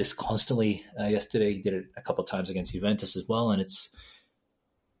said, he did this constantly yesterday. He did it a couple of times against Juventus as well. And it's,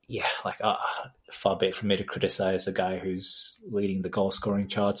 far be it from me to criticize a guy who's leading the goal scoring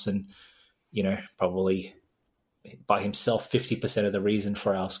charts and, probably by himself 50% of the reason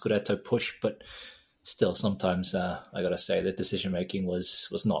for our Scudetto push. But still, sometimes I got to say the decision making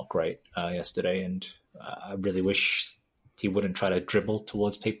was not great yesterday. And I really wish he wouldn't try to dribble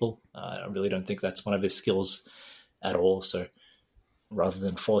towards people. I really don't think that's one of his skills at all. So rather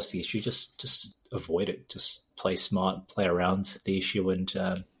than force the issue, just avoid it. Just play smart, play around the issue, and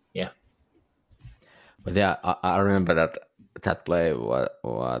But yeah, I remember that play what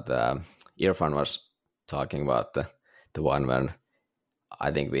Irfan was talking about, the one when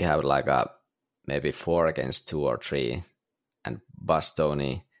I think we have like maybe 4 against 2 or 3, and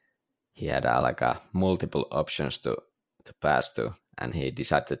Bastoni, he had multiple options to pass to, and he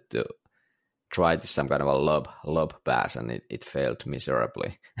decided to try some kind of a lob pass, and it failed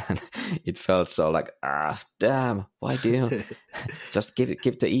miserably. And it felt so like, damn, why do you just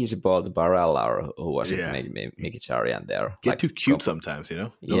give the easy ball to Barella, or who was it, Mkhitaryan there? Get too cute sometimes,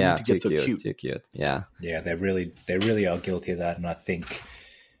 Don't need to get so cute. Too cute. Yeah, they really are guilty of that, and I think,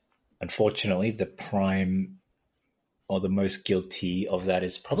 unfortunately, the prime or the most guilty of that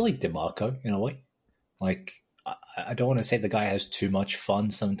is probably DiMarco in a way. Like, I don't want to say the guy has too much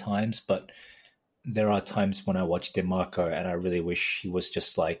fun sometimes, but there are times when I watch DiMarco and I really wish he was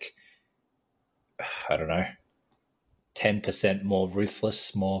just like, I don't know, 10% more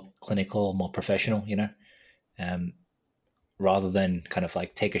ruthless, more clinical, more professional, rather than kind of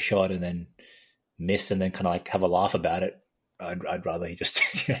like take a shot and then miss and then kind of like have a laugh about it. I'd rather he just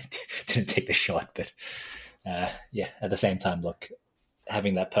didn't take the shot. But at the same time, look,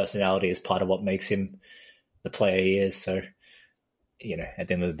 having that personality is part of what makes him the player he is. So at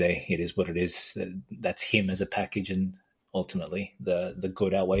the end of the day, it is what it is. That's him as a package, and ultimately the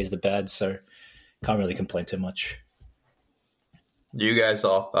good outweighs the bad. So can't really complain too much. You guys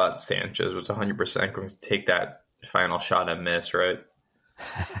all thought Sanchez was 100% going to take that final shot and miss, right?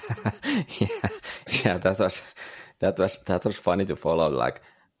 yeah, that was funny to follow. Like,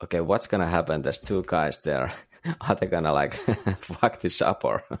 okay, what's gonna happen? There's two guys there. Are they gonna like fuck this up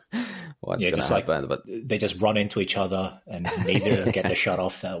or what's gonna happen? But they just run into each other and neither get the shot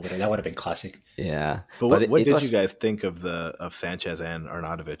off. That would have been classic. Yeah. But what did you guys think of Sanchez and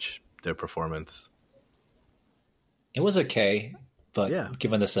Arnautovic, their performance? It was okay, but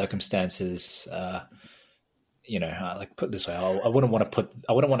given the circumstances, like put it this way, I wouldn't want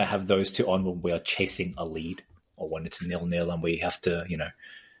to have those two on when we are chasing a lead or when it's 0-0 and we have to,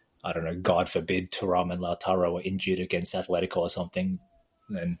 I don't know, God forbid, Thuram and Lautaro are injured against Atletico or something.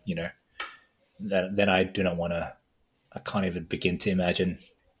 Then then I do not want to. I can't even begin to imagine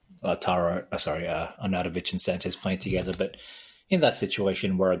Arnautovic and Sanchez playing together. But in that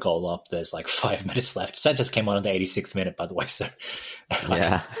situation, we're a goal up. There's like 5 minutes left. Sanchez came on in the 86th minute, by the way, so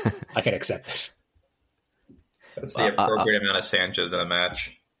I can accept it. That's the appropriate amount of Sanchez in a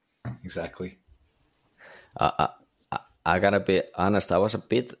match. Exactly. I gotta be honest. I was a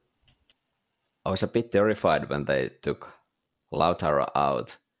bit terrified when they took Lautaro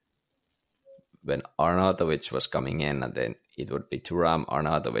out. When Arnautovic was coming in, and then it would be Thuram,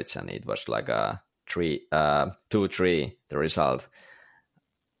 Arnautovic, and it was like a 2-3 the result.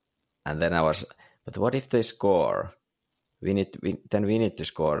 And then I was, but what if they score? We need to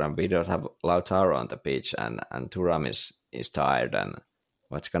score, and we don't have Lautaro on the pitch, and Thuram is tired, and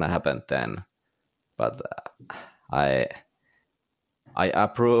what's gonna happen then? But I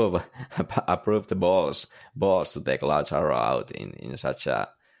approve the balls to take Lautaro out in such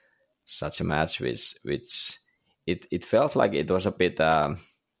a match, which it felt like it was a bit or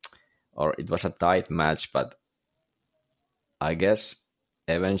it was a tight match, but I guess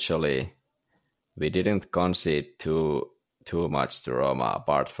eventually we didn't concede too much to Roma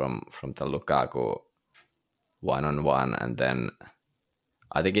apart from the Lukaku 1-on-1, and then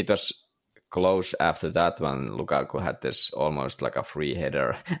I think it was close after that when Lukaku had this almost like a free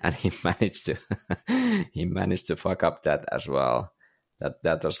header, and he managed to fuck up that as well.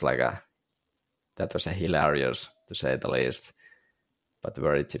 That was a hilarious, to say the least, but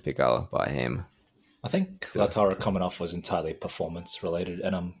very typical by him. I think Lautaro coming off was entirely performance related,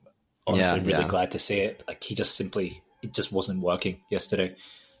 and I'm honestly really glad to see it. Like it just wasn't working yesterday.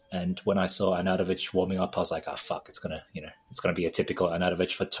 And when I saw Arnautovic warming up, I was like, "Oh fuck, it's gonna be a typical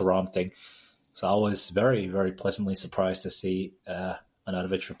Arnautovic for Thuram thing." So I was very, very pleasantly surprised to see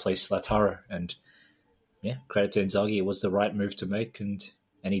Arnautovic replace Lautaro, and credit to Inzaghi, it was the right move to make, and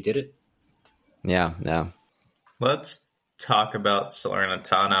he did it. Yeah. Let's talk about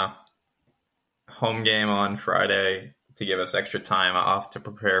Salernitana. Home game on Friday to give us extra time off to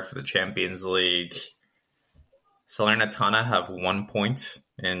prepare for the Champions League. Salernitana have 1 point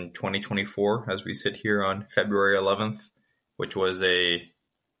in 2024 as we sit here on February 11th, which was a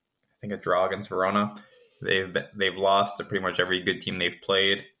draw against Verona. They've lost to pretty much every good team they've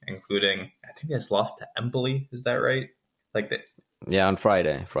played, including, I think they just lost to Empoli. Is that right? On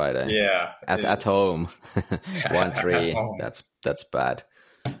Friday. Yeah, at home, 1-3. That's bad.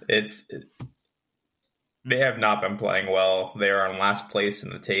 They have not been playing well. They are in last place in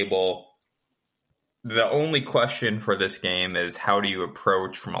the table. The only question for this game is, how do you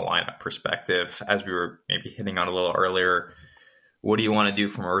approach from a lineup perspective? As we were maybe hitting on a little earlier, what do you want to do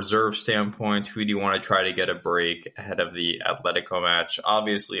from a reserve standpoint? Who do you want to try to get a break ahead of the Atletico match?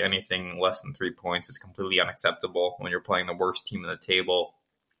 Obviously, anything less than 3 points is completely unacceptable when you're playing the worst team in the table.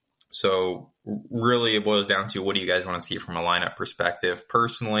 So really it boils down to, what do you guys want to see from a lineup perspective?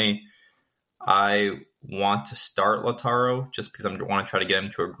 Personally, I want to start Lautaro just because I want to try to get him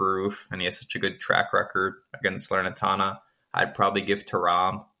to a groove, and he has such a good track record against Salernitana. I'd probably give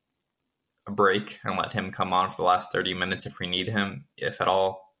Thuram a break and let him come on for the last 30 minutes if we need him, if at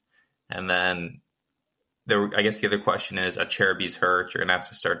all. And then I guess the other question is, Acerbi's hurt. You're going to have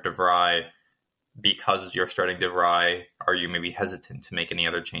to start De Vrij. Because you're starting De Vrij, are you maybe hesitant to make any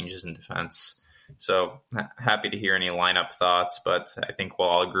other changes in defense? So happy to hear any lineup thoughts, but I think we'll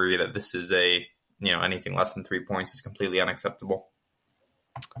all agree that this is anything less than 3 points is completely unacceptable.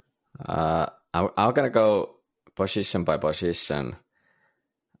 I'm going to go position by position.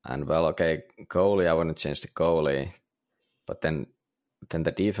 And goalie, I want to change the goalie. But then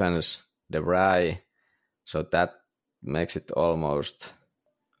the defense, De Vrij, so that makes it almost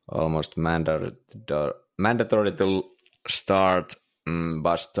mandatory to start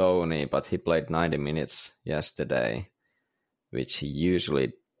Bastoni, but he played 90 minutes yesterday. which he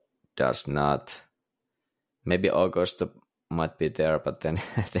usually does not. Maybe Augusto might be there, but then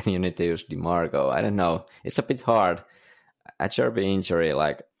then you need to use DeMarco. I don't know. It's a bit hard. Acerbi injury,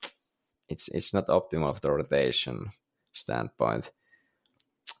 like it's not optimal for the rotation standpoint.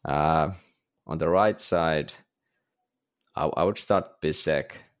 On the right side, I would start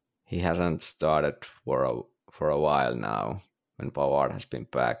Bisek. He hasn't started for a while now when Pavard has been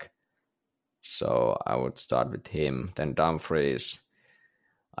back. So I would start with him. Then Dumfries.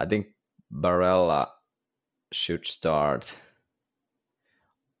 I think Barella should start.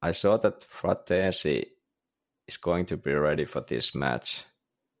 I saw that Fratesi is going to be ready for this match,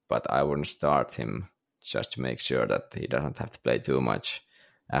 but I wouldn't start him just to make sure that he doesn't have to play too much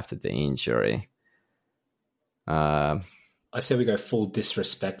after the injury. I say we go full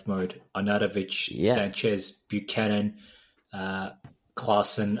disrespect mode. Arnautovic, Sanchez, Buchanan,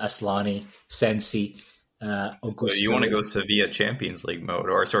 Klaassen, Aslani, Sensi, Augusto. So you want to go Sevilla Champions League mode,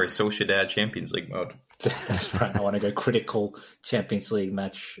 or sorry, Sociedad Champions League mode. That's right. I want to go critical Champions League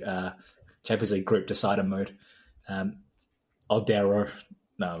match, Champions League group decider mode. Aldero.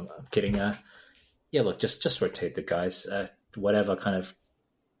 No, I'm kidding. Yeah, look, just rotate the guys. Whatever kind of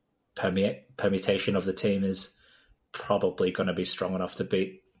permutation of the team is probably going to be strong enough to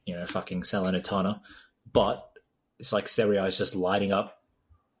beat, fucking Salernitana. But it's like Serie A is just lining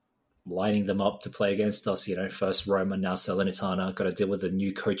them up to play against us. First Roma, now Salernitana. Got to deal with a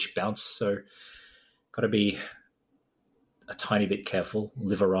new coach bounce, so got to be a tiny bit careful.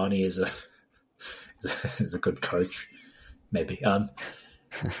 Liverani is a good coach, maybe.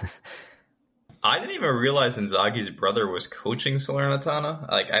 I didn't even realize Inzaghi's brother was coaching Salernitana.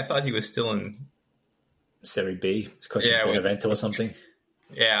 Like, I thought he was still in Serie B, coaching Benevento or something.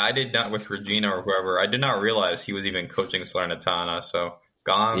 Yeah, I did not with Regina or whoever. I did not realize he was even coaching Salernitana. So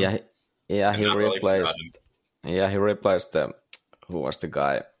gone. He replaced. He replaced who was the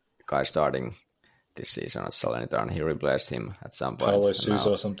guy starting this season at Salernitana. He replaced him at some point. Paulo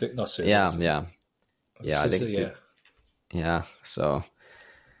Sousa or something. Not Sousa. Yeah. Sousa, I think. So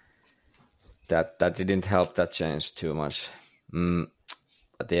that didn't help that change too much.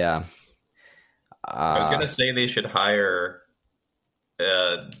 But yeah. I was gonna say they should hire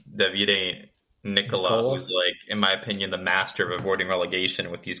Davide Nicola, who's like, in my opinion, the master of avoiding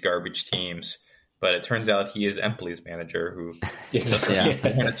relegation with these garbage teams. But it turns out he is Empoli's manager, who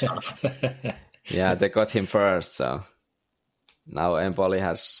yeah, they got him first. So now Empoli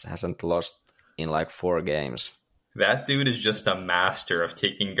hasn't lost in like 4 games. That dude is just a master of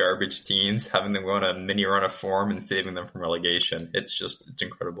taking garbage teams, having them go on a mini run of form, and saving them from relegation. It's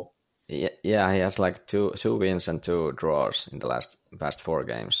incredible. Yeah, he has like two wins and 2 draws in the past 4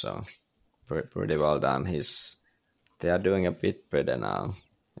 games, so pretty well done. They are doing a bit better now.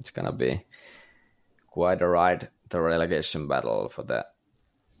 It's gonna be quite a ride, the relegation battle for the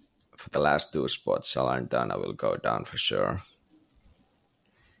last 2 spots. Salernitana will go down for sure.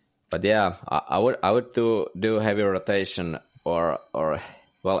 But yeah, I would do heavy rotation or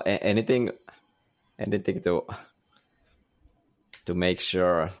well, anything to make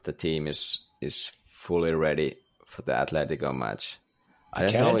sure the team is fully ready for the Atletico match. I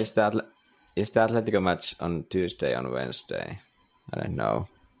don't know, is the Atletico match on Tuesday, on Wednesday? I don't know.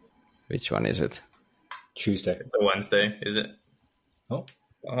 Which one is it? Tuesday. It's a Wednesday, is it? Oh,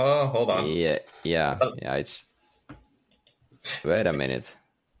 hold on. Yeah. It's. Wait a minute.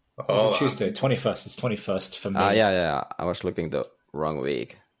 It's Tuesday, 21st. It's 21st for me. Yeah. I was looking the wrong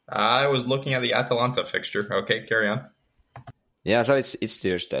week. I was looking at the Atalanta fixture. Okay, carry on. Yeah, so it's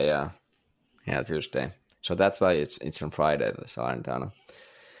Tuesday. Yeah, Tuesday. So that's why it's on Friday, the Salernitana.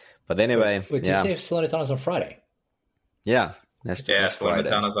 But anyway, Wait, did you say Salernitana's on Friday? Yeah.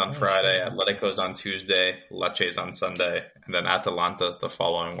 Salernitana's on Friday, Atletico's on Tuesday, Lecce's on Sunday, and then Atalanta's the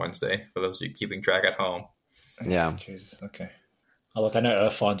following Wednesday, for those of you keeping track at home. Yeah. Jesus, okay. Oh, look, I know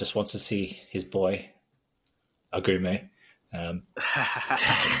Irfan just wants to see his boy, Agume.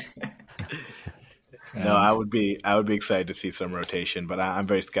 No, I would be excited to see some rotation, but I'm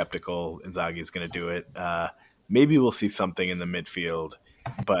very skeptical Inzaghi's going to do it. Maybe we'll see something in the midfield,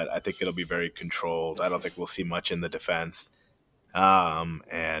 but I think it'll be very controlled. I don't think we'll see much in the defense.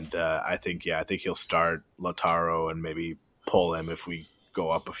 I think he'll start Lautaro and maybe pull him if we go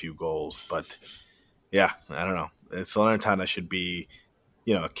up a few goals. But yeah, I don't know. Salernitana should be,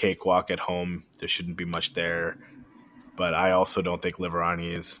 a cakewalk at home. There shouldn't be much there. But I also don't think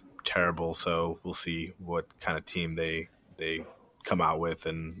Liverani is terrible, so we'll see what kind of team they come out with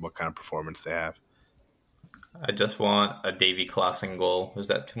and what kind of performance they have. I just want a Davy Klaassen goal. Is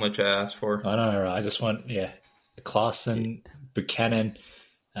that too much to ask for? I know, right? I just want, Klaassen, Buchanan,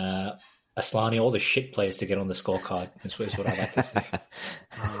 Aslani, all the shit players to get on the scorecard. Is what I like to see.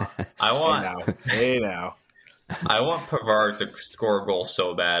 Hey now. I want Pavard to score a goal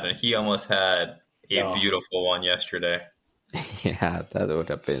so bad, and he almost had a beautiful one yesterday. Yeah, that would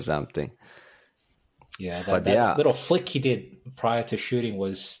have been something. Yeah, that little flick he did prior to shooting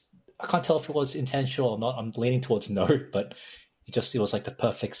was, I can't tell if it was intentional or not. I'm leaning towards no, but it was like the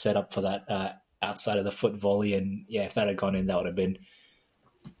perfect setup for that outside of the foot volley. And yeah, if that had gone in, that would have been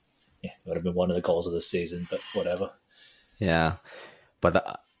one of the goals of the season, but whatever. Yeah, but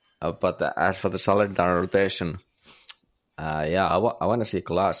as for the Salernitana rotation, I want to see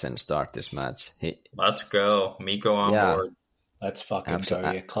Klaassen start this match. Let's go. Miko on board. Let's fucking go,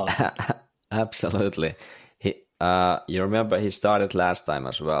 Klaassen. Absolutely. You remember he started last time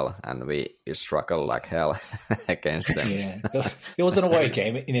as well, and we struggled like hell against them. Yeah, it was an away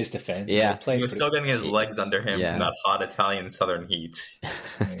game in his defense. Yeah, he was still getting his legs under him from that hot Italian southern heat.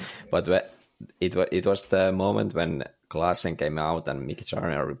 But it was the moment when Klaassen came out and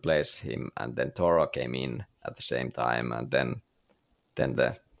Mkhitaryan replaced him, and then Toro came in at the same time, and then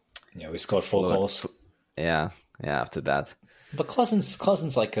we scored 4 goals. Yeah, after that. But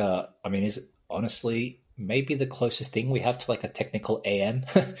Klaassen's like is honestly maybe the closest thing we have to like a technical AM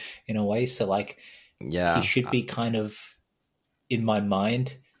in a way. So like, he should be kind of, in my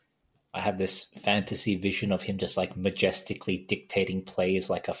mind, I have this fantasy vision of him just like majestically dictating plays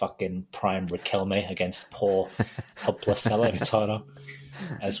like a fucking prime Riquelme against poor, helpless Salernitana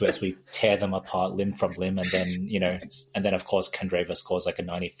as we tear them apart limb from limb. And then of course Candreva scores like a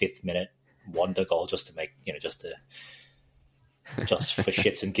 95th minute wonder goal just to make, just for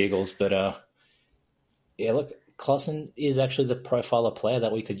shits and giggles. But look, Klaassen is actually the profile of player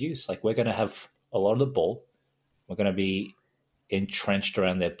that we could use. Like, we're going to have a lot of the ball. We're going to be entrenched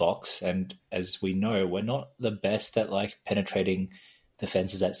around their box. And as we know, we're not the best at like penetrating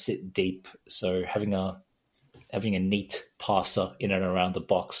defenses that sit deep. So having a neat passer in and around the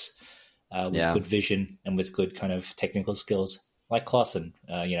box with good vision and with good kind of technical skills, like Klaassen,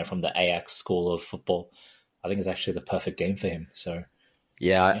 from the Ajax school of football, I think it's actually the perfect game for him. So,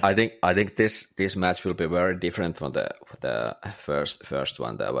 I think this match will be very different from the first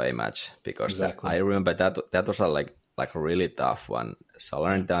one, the away match, because I remember that was a really tough one.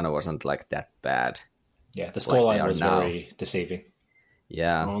 Salernitana wasn't like that bad. Yeah, the scoreline was very deceiving.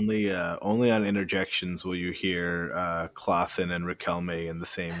 Yeah, only on interjections will you hear Klaassen and Riquelme in the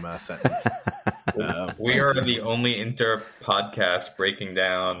same sentence. We are the only Inter podcast breaking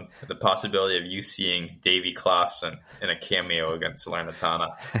down the possibility of you seeing Davy Klaassen in a cameo against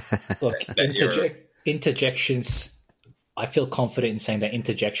Salernitana. Look, interjections. I feel confident in saying that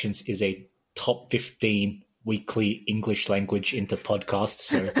interjections is a top 15 weekly English language Inter podcast,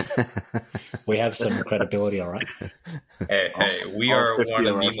 so we have some credibility, all right? Hey, we are one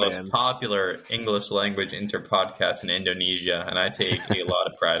of the most popular English language Inter podcasts in Indonesia, and I take a lot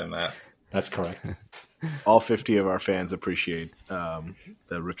of pride in that. That's correct. All 50 of our fans appreciate the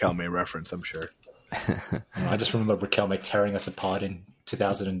Riquelme reference, I'm sure. I just remember Riquelme tearing us apart in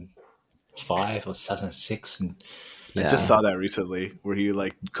 2005 or 2006, and I just saw that recently where he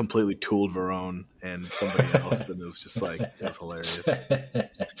like completely tooled Verón and somebody else, and it was just like, it was hilarious.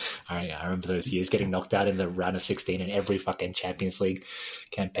 I remember those years getting knocked out in the round of 16 in every fucking Champions League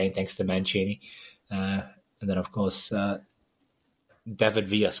campaign thanks to Mancini. And then, of course, David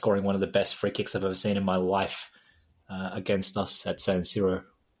Villa scoring one of the best free kicks I've ever seen in my life against us at San Siro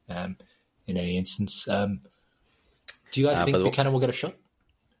in any instance. Do you guys think Buchanan will get a shot?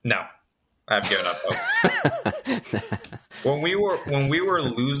 No. I've given up hope. When we were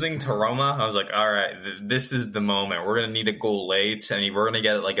losing to Roma, I was like, all right, this is the moment. We're going to need a goal late, and we're going to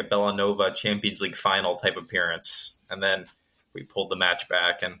get like a Bellanova Champions League final type appearance. And then we pulled the match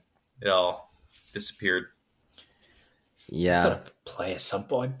back, and it all disappeared. Yeah. He's got to play at some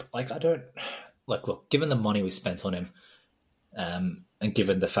point. Look, given the money we spent on him, and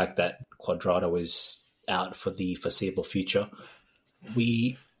given the fact that Cuadrado is out for the foreseeable future,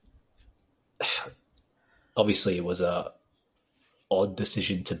 obviously it was a odd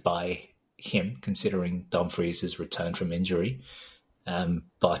decision to buy him considering Dumfries' return from injury.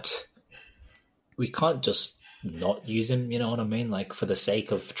 But we can't just not use him, you know what I mean? Like, for the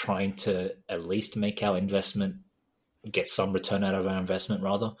sake of trying to at least make our investment, get some return out of our investment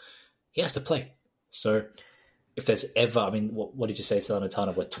rather, he has to play. So if there's ever, what did you say,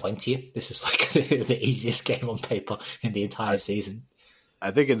 Salernitana? We're 20th? This is like the easiest game on paper in the entire season. I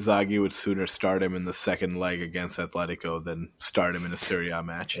think Inzaghi would sooner start him in the second leg against Atletico than start him in a Serie A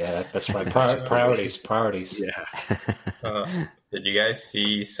match. Yeah, that's right. Priorities. Yeah. Did you guys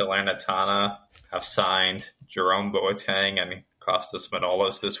see Salernitana have signed Jerome Boateng and Costas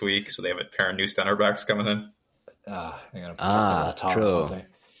Manolas this week, so they have a pair of new center backs coming in. True.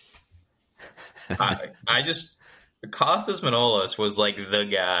 I just Costas Manolas was like the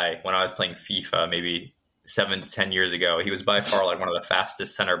guy when I was playing FIFA maybe 7 to 10 years ago. He was by far like one of the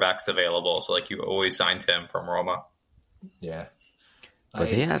fastest center backs available. So like you always signed him from Roma. Yeah. But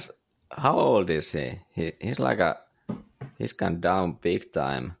he has, how old is he? He's gone down big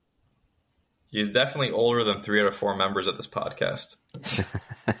time. He's definitely older than 3 out of 4 members of this podcast.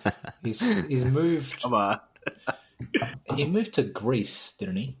 He's moved. Come on. He moved to Greece,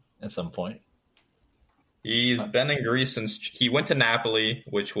 didn't he? At some point. He's been in Greece since he went to Napoli,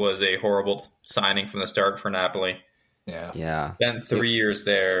 which was a horrible signing from the start for Napoli. Yeah. Spent 3 years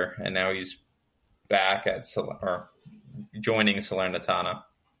there, and now he's back at joining Salernitana.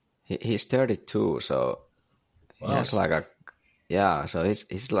 He's 32, so he has so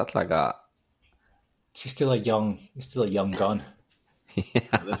he's not like a. He's still a young gun. Yeah.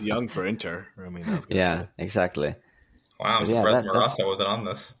 That's young for Inter. I mean, I was gonna say. Exactly. Wow, I'm surprised Morata wasn't on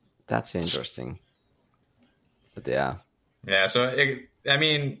this. That's interesting. But yeah. Yeah, so,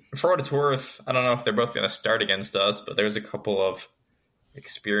 for what it's worth, I don't know if they're both going to start against us, but there's a couple of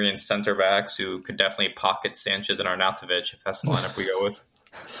experienced center backs who could definitely pocket Sanchez and Arnautovic if that's the lineup we go with.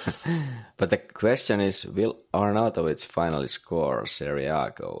 But the question is, will Arnautovic finally score a Serie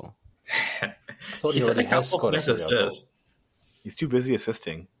A goal? I thought he already has scored a Serie A goal. He's too busy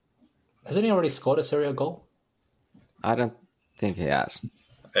assisting. Hasn't he already scored a Serie A goal? I don't think he has.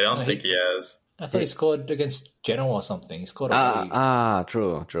 I don't think he has. I thought he scored against Genoa or something. He scored a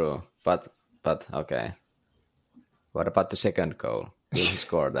True. But okay. What about the second goal? Will he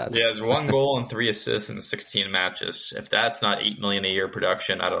score that? He has 1 goal and 3 assists in 16 matches. If that's not $8 million a year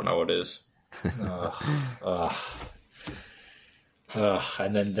production, I don't know what is.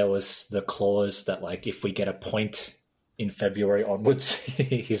 And then there was the clause that, like, if we get a point in February onwards,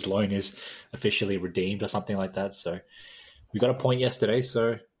 his loan is officially redeemed or something like that. So we got a point yesterday.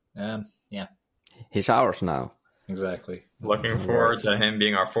 So, yeah. He's ours now. Exactly. Looking forward to him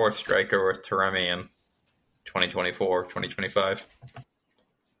being our 4th striker with Taremi in 2024, 2025.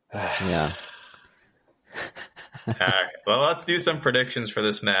 Yeah. Well, let's do some predictions for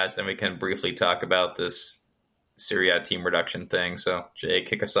this match, then we can briefly talk about this Serie A team reduction thing. So, Jay,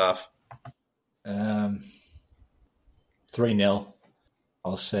 kick us off. 3-0.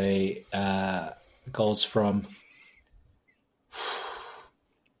 I'll say goals from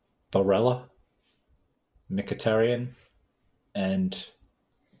Barella, Mkhitaryan, and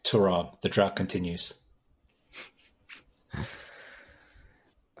Thuram. The drought continues.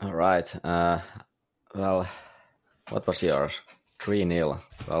 All right. Well, what was yours? 3-0.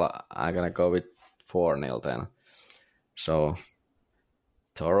 Well, I'm going to go with 4-0 then. So,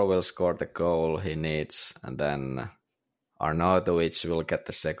 Toro will score the goal he needs, and then Arnautovic will get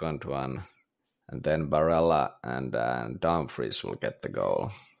the second one, and then Barella and Dumfries will get the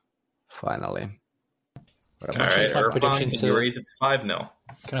goal, finally. All right, Irfan, can you raise it to 5-0?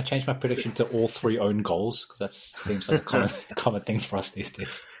 Can I change my prediction to all 3 own goals? Because that seems like a common thing for us these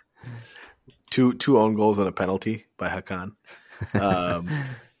days. Two own goals and a penalty by Hakan.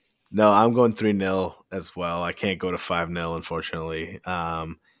 No, I'm going 3-0 as well. I can't go to 5-0, unfortunately.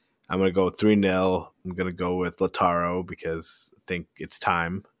 I'm going to go 3-0. I'm going to go with Lautaro because I think it's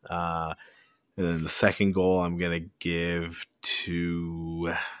time. And then the second goal I'm going to give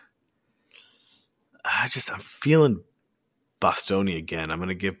to... I'm feeling Bastoni again. I'm going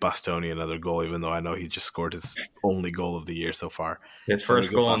to give Bastoni another goal, even though I know he just scored his only goal of the year so far. His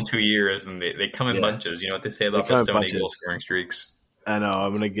first goal in 2 years, and they come in bunches. You know what they say about Bastoni goal-scoring streaks? I know.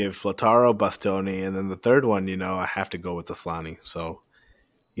 I'm going to give Lautaro, Bastoni, and then the third one, I have to go with Aslani. So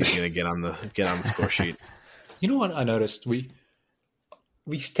he's going to get on the score sheet. You know what I noticed? We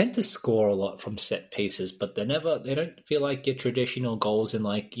tend to score a lot from set pieces, but they don't feel like your traditional goals in,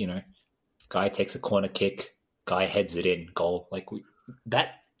 like, guy takes a corner kick, guy heads it in, goal. Like,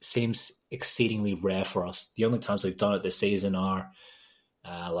 that seems exceedingly rare for us. The only times we've done it this season are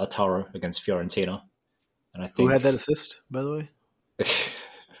Lautaro against Fiorentina. And I think, who had that assist, by the way?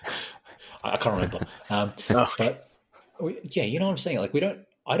 I can't remember. But you know what I'm saying? Like,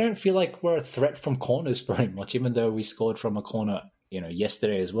 I don't feel like we're a threat from corners very much, even though we scored from a corner,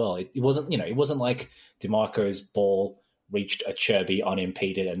 yesterday as well. It wasn't, it wasn't like DeMarco's ball reached Acerbi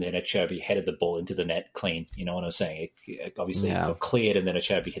unimpeded and then Acerbi headed the ball into the net clean. You know what I'm saying? It obviously got cleared and then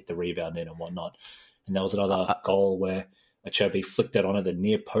Acerbi hit the rebound in and whatnot. And there was another goal where Acerbi flicked it onto the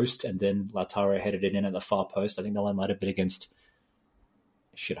near post and then Lautaro headed it in at the far post. I think that one might have been against...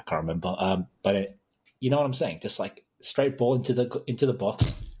 Shit, I can't remember. But you know what I'm saying? Just like straight ball into the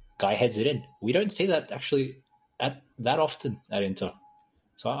box, guy heads it in. We don't see that actually that often at Inter.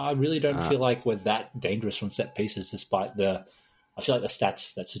 So I really don't feel like we're that dangerous from set pieces, despite I feel like the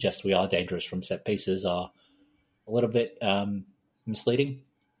stats that suggest we are dangerous from set pieces are a little bit misleading.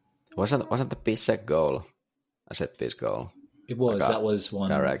 Wasn't the Pisek goal a set piece goal? It was. That was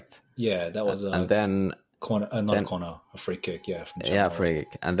one. Correct. Yeah, that was and then corner, not a corner, a free kick. Yeah, from free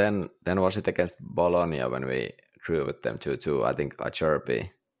kick. And then was it against Bologna when we drew with them 2-2? I think Acerbi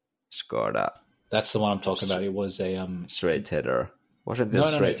scored a. That's the one I'm talking about. It was a straight header. Was it the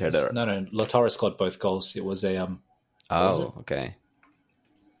straight header? No. Lautaro scored both goals. It was a okay.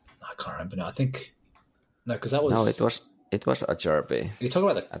 I can't remember now. I think no, because that was no. It was Acerbi. You're talking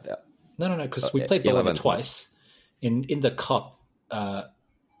about no, because we played Bologna twice. In the cup,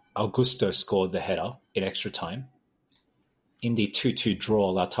 Augusto scored the header in extra time. In the 2-2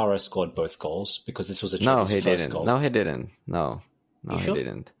 draw, Lautaro scored both goals because this was Acerbi's first goal. No, he didn't. No, he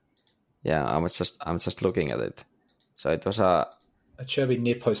didn't. Yeah, I'm just looking at it. So it was a Acerbi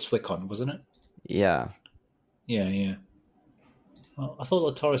near post flick on, wasn't it? Yeah. Yeah. Well, I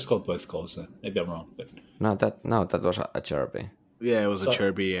thought Lautaro scored both goals. So maybe I'm wrong, but no, that was Acerbi. Yeah, it was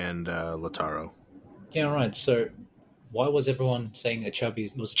Acerbi and Lautaro. Yeah, right. So why was everyone saying it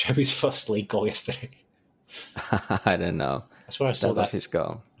was Acerbi's first league goal yesterday? I don't know. I swear I saw that. Was his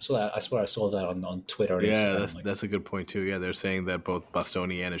goal. I swear I saw that on Twitter. Or yeah, Instagram. That's a good point too. Yeah, they're saying that both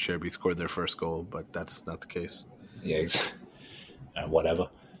Bastoni and Acerbi scored their first goal, but that's not the case. Yeah, exactly. Whatever.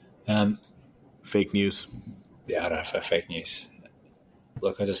 Fake news. Yeah, I don't know, fake news.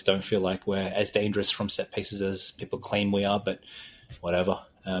 Look, I just don't feel like we're as dangerous from set pieces as people claim we are, but whatever.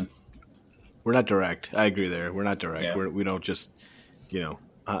 We're not direct. I agree there. We're not direct. Yeah. We don't just,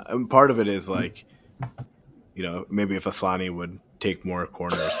 and part of it is like, maybe if Asllani would take more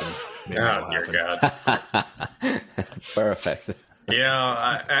corners and maybe oh, dear God. Perfect.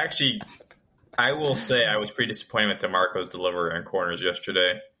 I will say I was pretty disappointed with DeMarco's delivery on corners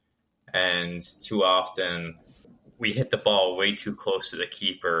yesterday. And too often we hit the ball way too close to the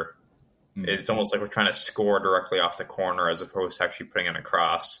keeper. It's almost like we're trying to score directly off the corner as opposed to actually putting it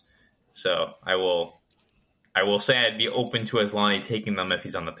across. So I will say I'd be open to Asllani taking them if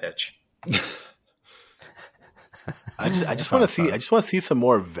he's on the pitch. I just want to see some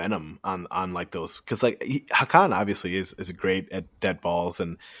more venom on like those, because like Hakan obviously is great at dead balls,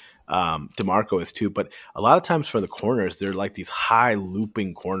 and DeMarco is too, but a lot of times for the corners they're like these high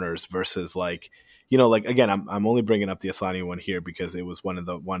looping corners versus like, like again I'm only bringing up the Asllani one here because it was one of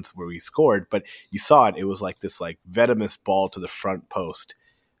the ones where we scored, but you saw it was like this like venomous ball to the front post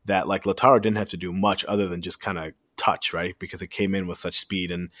that like Lautaro didn't have to do much other than just kind of touch, right? Because it came in with such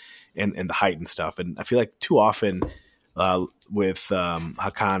speed and the height and stuff. And I feel like too often with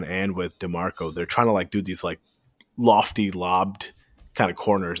Hakan and with DeMarco, they're trying to like do these like lofty lobbed kind of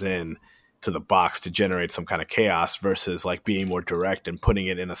corners in to the box to generate some kind of chaos versus like being more direct and putting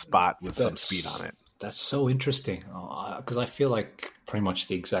it in a spot with some speed on it. That's so interesting because I feel like pretty much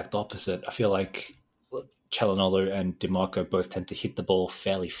the exact opposite. I feel like Calhanoglu and DeMarco both tend to hit the ball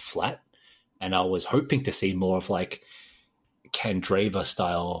fairly flat, and I was hoping to see more of like Candreva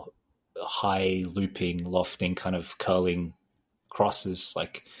style high looping, lofting, kind of curling crosses.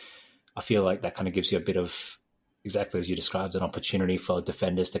 Like I feel like that kind of gives you a bit of, exactly as you described, an opportunity for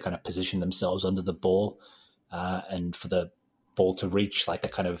defenders to kind of position themselves under the ball and for the ball to reach like the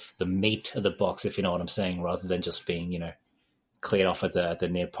kind of the meat of the box, if you know what I'm saying, rather than just being, cleared off at the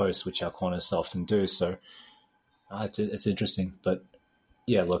near post, which our corners so often do. So it's interesting. But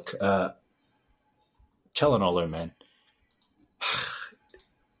yeah, look, Calhanoglu, man,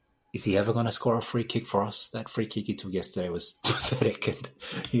 is he ever going to score a free kick for us? That free kick he took yesterday was pathetic, and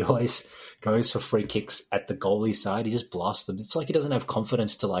he always goes for free kicks at the goalie side. He just blasts them. It's like he doesn't have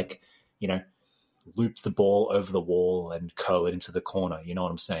confidence to loop the ball over the wall and curl it into the corner. You know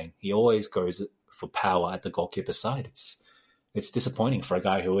what I'm saying? He always goes for power at the goalkeeper side. It's disappointing for a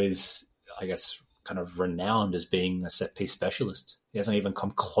guy who is, I guess, kind of renowned as being a set-piece specialist. He hasn't even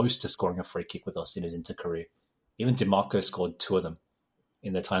come close to scoring a free kick with us in his Inter career. Even DeMarco scored 2 of them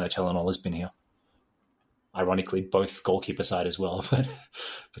in the time that Calhanoglu has been here. Ironically, both goalkeeper side as well,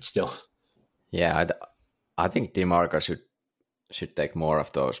 but still. Yeah, I think DeMarco should take more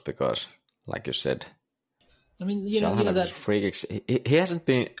of those because, like you said, I mean, that free kicks. He hasn't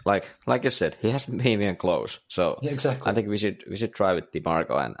been like you said. He hasn't been even close. So yeah, exactly. I think we should try with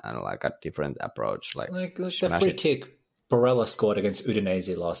DeMarco and like a different approach. Like the free kick Barella scored against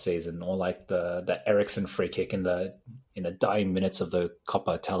Udinese last season, or like the Eriksson free kick in the dying minutes of the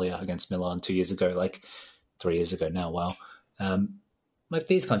Coppa Italia against Milan 2 years ago, like 3 years ago now. Wow, like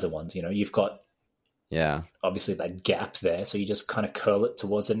these kinds of ones. You've got Yeah. obviously that gap there. So you just kind of curl it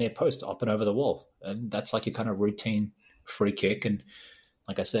towards the near post, up and over the wall. And that's like your kind of routine free kick. And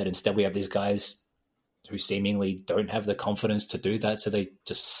like I said, instead we have these guys who seemingly don't have the confidence to do that. So they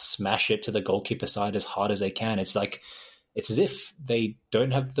just smash it to the goalkeeper side as hard as they can. It's as if they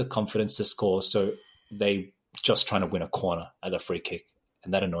don't have the confidence to score. So they just trying to win a corner at a free kick.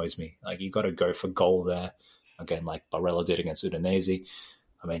 And that annoys me. Like, you got to go for goal there. Again, like Barella did against Udinese.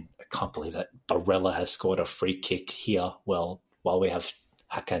 I mean, I can't believe that Barella has scored a free kick here. Well, while we have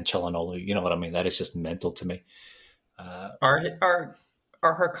Hakan Çalhanoğlu, you know what I mean? That is just mental to me. Are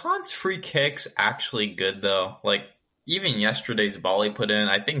Hakan's free kicks actually good though? Like, even yesterday's ball he put in,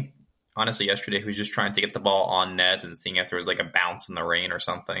 I think honestly yesterday he was just trying to get the ball on net and seeing if there was like a bounce in the rain or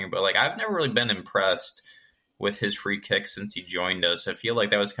something. But like, I've never really been impressed with his free kicks since he joined us. I feel like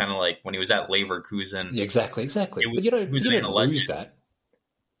that was kind of like when he was at Leverkusen. Yeah, exactly. But you don't lose that.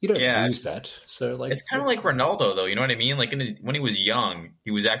 You don't lose that. So like, it's kind of like Ronaldo, though. You know what I mean? Like when he was young,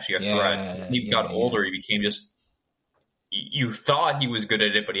 he was actually a threat. When he got older, he became just. You thought he was good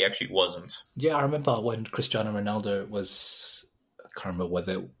at it, but he actually wasn't. Yeah, I remember when Cristiano Ronaldo was. I can't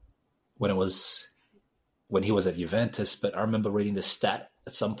remember when he was at Juventus, but I remember reading the stat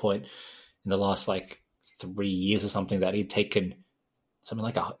at some point in the last like 3 years or something that he'd taken something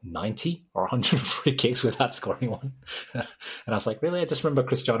like 90 or 100 free kicks without scoring one. And I was like, really? I just remember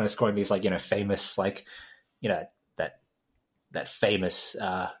Cristiano scoring these like, famous, like, that famous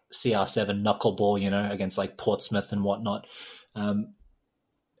CR7 knuckleball, against like Portsmouth and whatnot. And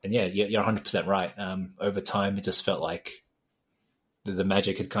yeah, you're 100% right. Over time, it just felt like the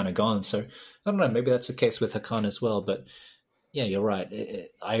magic had kind of gone. So I don't know, maybe that's the case with Hakan as well, but yeah, you're right.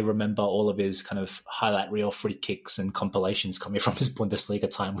 I remember all of his kind of highlight reel free kicks and compilations coming from his Bundesliga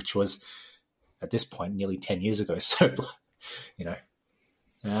time, which was at this point nearly 10 years ago. So,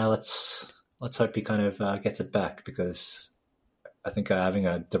 let's hope he kind of gets it back, because I think having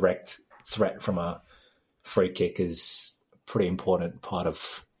a direct threat from a free kick is a pretty important part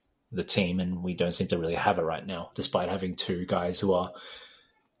of the team, and we don't seem to really have it right now, despite having two guys who are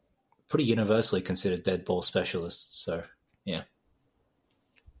pretty universally considered dead ball specialists. So, yeah.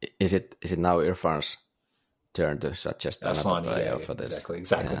 Is it now Irfan's turn to suggest another player for this?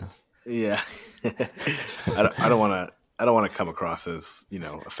 Exactly. Yeah. I don't want to come across as a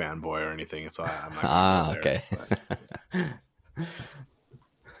fanboy or anything, so I'm not. Okay.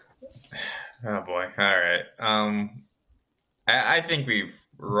 Oh boy! All right. I think we've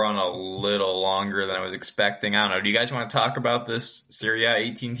run a little longer than I was expecting. I don't know. Do you guys want to talk about this Serie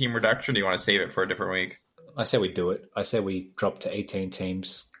A 18-team reduction? Or do you want to save it for a different week? I say we do it. I say we drop to 18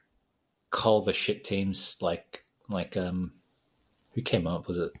 teams. Call the shit teams like who came up?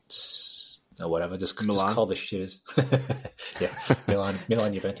 Was it whatever? Just call the shitters. Yeah,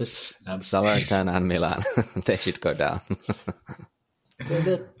 Milan, Juventus, Salernitana and Milan. They should go down. I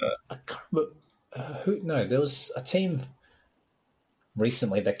can't remember who. No, there was a team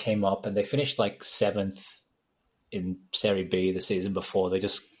recently that came up and they finished like 7th in Serie B the season before. They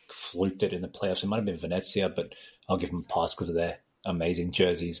just fluked it in the playoffs. It might have been Venezia, but I'll give them a pass because of their amazing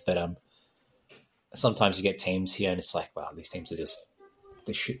jerseys. But sometimes you get teams here and it's like, wow, these teams are just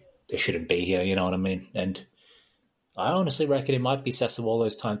they shouldn't be here. You know what I mean? And I honestly reckon it might be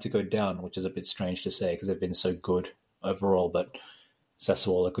Sassuolo's time to go down, which is a bit strange to say because they've been so good overall. But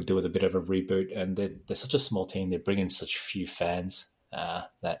Sassuolo could do with a bit of a reboot, and they're such a small team. They bring in such few fans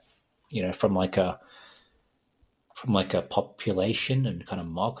that from like a population and kind of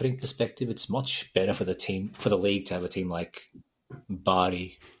marketing perspective, it's much better for the league to have a team like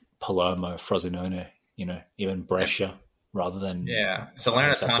Bari, Palermo, Frosinone, even Brescia, rather than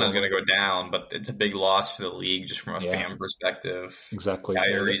Salernitana is going to go down, but it's a big loss for the league just from a fan perspective. Exactly.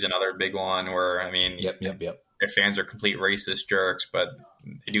 Cagliari's another big one where Yep. Their fans are complete racist jerks, but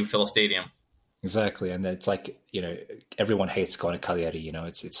they do fill a stadium. Exactly, and it's like everyone hates going to Cagliari.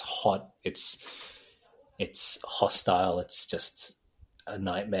 It's hot, it's hostile, it's just a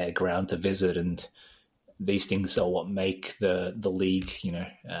nightmare ground to visit, and these things are what make the league.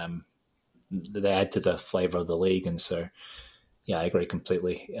 They add to the flavor of the league, and so I agree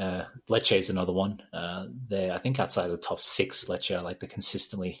completely. Lecce is another one. They're I think outside of the top 6. Lecce are like the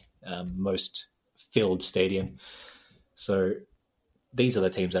consistently most filled stadium. So these are the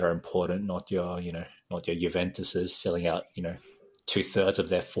teams that are important, not your Juventuses selling out 2/3 of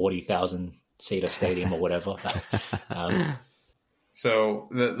their 40,000 seater stadium or whatever. So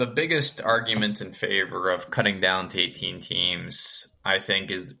the biggest argument in favor of cutting down to 18 teams, I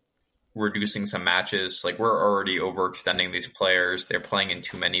think, is reducing some matches. Like, we're already overextending these players. They're playing in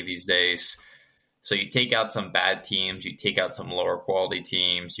too many these days. So you take out some bad teams, you take out some lower quality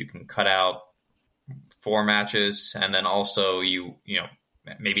teams, you can cut out 4 matches, and then also you know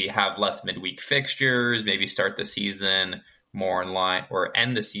maybe have less midweek fixtures, maybe start the season more in line or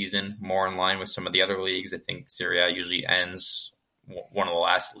end the season more in line with some of the other leagues. I think Serie A usually ends one of the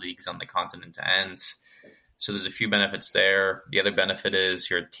last leagues on the continent to end. So there's a few benefits there. The other benefit is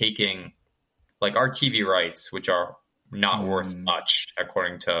you're taking like our TV rights, which are not worth much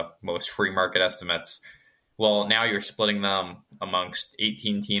according to most free market estimates. Well, now you're splitting them amongst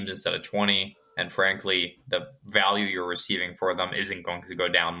 18 teams instead of 20. And frankly, the value you're receiving for them isn't going to go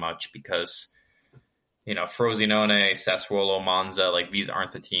down much because, you know, Frosinone, Sassuolo, Monza, like these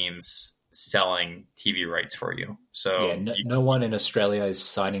aren't the teams selling TV rights for you. So yeah, no one in Australia is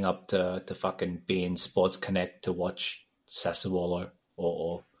signing up to fucking be in Sports Connect to watch Sassuolo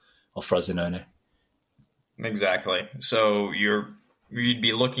or Frosinone. Exactly. So you'd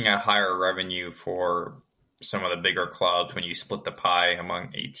be looking at higher revenue for some of the bigger clubs when you split the pie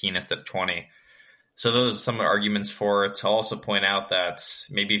among 18 instead of 20. So those are some of the arguments for it. To also point out that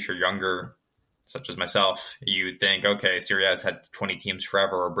maybe if you're younger, such as myself, you think, okay, Serie A has had 20 teams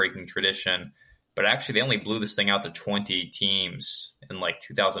forever or breaking tradition. But actually, they only blew this thing out to 20 teams in like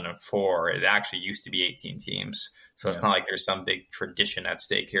 2004. It actually used to be 18 teams. So it's not like there's some big tradition at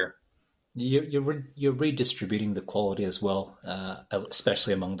stake here. You're redistributing the quality as well,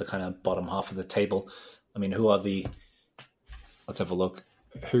 especially among the kind of bottom half of the table. I mean, let's have a look.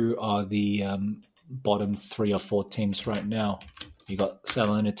 Who are the bottom 3 or 4 teams right now? You got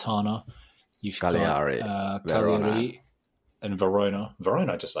Salernitana, you've Cagliari, got Cagliari and Verona.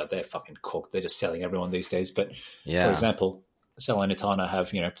 Verona just like they're fucking cooked. They're just selling everyone these days. But for example, Salernitana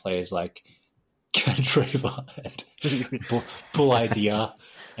have players like Candreva and Bulaidia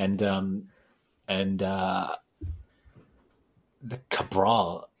and the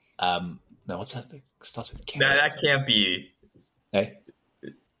Cabral. No, what's that thing? Starts with K. That can't be. Hey,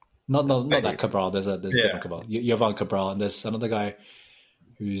 not that Cabral. There's a different Cabral. Jovan Cabral, and there's another guy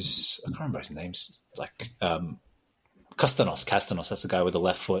who's I can't remember his name. It's like Castanos. That's the guy with the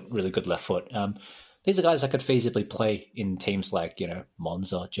left foot, really good left foot. These are guys that could feasibly play in teams like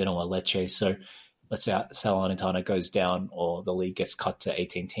Monza, Genoa, Lecce. So let's say Salernitana goes down or the league gets cut to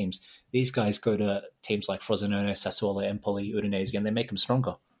 18 teams. These guys go to teams like Frosinone, Sassuolo, Empoli, Udinese, and they make them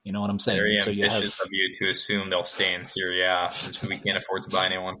stronger. You know what I'm saying? Very ambitious of you to assume they'll stay in Serie A since we can't afford to buy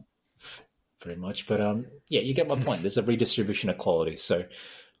anyone. Pretty much. But you get my point. There's a redistribution of quality. So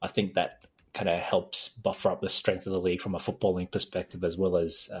I think that kind of helps buffer up the strength of the league from a footballing perspective as well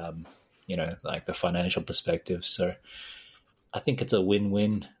as, like the financial perspective. So I think it's a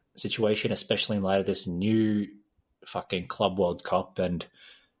win-win situation, especially in light of this new fucking Club World Cup and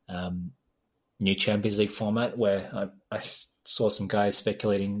new Champions League format where I saw some guys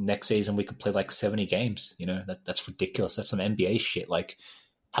speculating next season we could play like 70 games. That's ridiculous. That's some NBA shit. Like,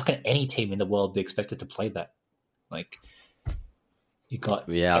 how can any team in the world be expected to play that? Like, you got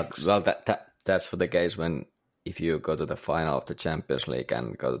well, that's for the case if you go to the final of the Champions League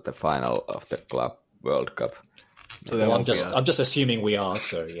and go to the final of the Club World Cup. So I'm just assuming we are.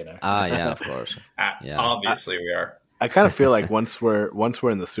 So yeah, of course. Obviously, we are. I kind of feel like once we're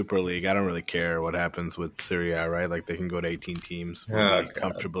in the Super League, I don't really care what happens with Serie A, right? Like they can go to 18 teams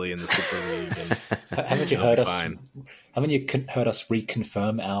comfortably in the Super League. And, haven't you heard us? Haven't you heard us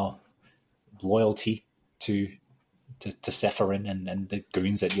reconfirm our loyalty to Seferin and the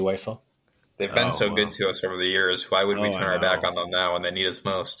goons at UEFA? They've been so good to us over the years. Why would we turn our back on them now when they need us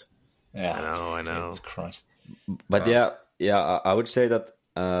most? Yeah, I know. Jesus Christ. But I would say that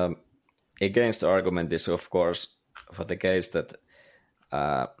against the argument is, of course, for the case that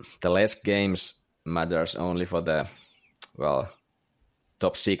the less games matters only for the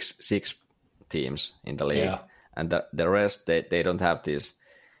top six teams in the league, and the rest they don't have these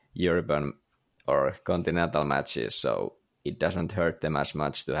European or continental matches, so it doesn't hurt them as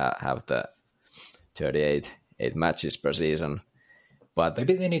much to have the 38 matches per season. But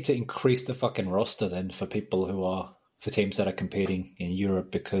maybe they need to increase the fucking roster then for teams that are competing in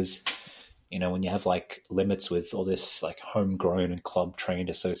Europe, because when you have like limits with all this like homegrown and club trained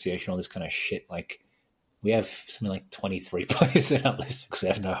association, all this kind of shit, like we have something like 23 players in our list because we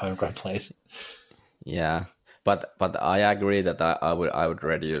have no homegrown players. Yeah, but I agree that I would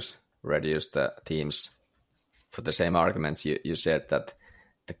reduce the teams for the same arguments you said, that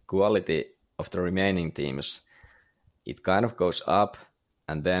the quality of the remaining teams, it kind of goes up,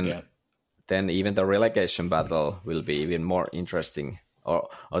 and then even the relegation battle will be even more interesting. Or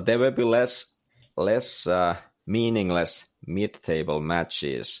there will be less meaningless mid-table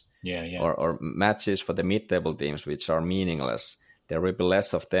matches, or matches for the mid-table teams which are meaningless. There will be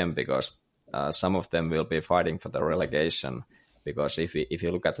less of them because some of them will be fighting for the relegation, because if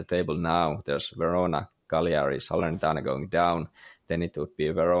you look at the table now, there's Verona, Cagliari, Salernitana going down. Then it would be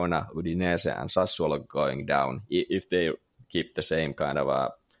Verona, Udinese, and Sassuolo going down if they keep the same kind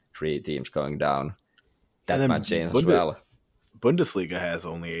of 3 teams going down. That might change as well. Bundesliga has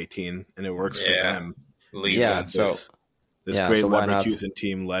only 18, and it works for them. Yeah, this great Leverkusen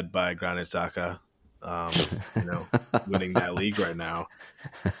team led by Granit Xhaka, winning that league right now.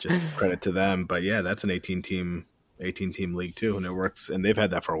 Just credit to them. But yeah, that's an 18 team league too, and it works. And they've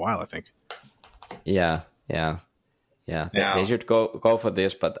had that for a while, I think. Yeah. They should go for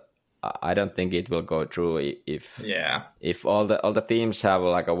this, but I don't think it will go through if all the teams have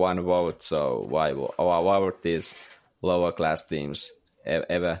like a 1 vote. So why would these lower class teams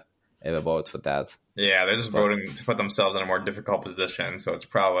ever vote for that? Yeah, they're just voting to put themselves in a more difficult position, so it's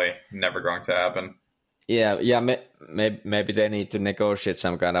probably never going to happen. Yeah. Maybe they need to negotiate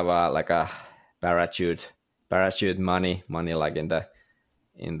some kind of like a parachute money like in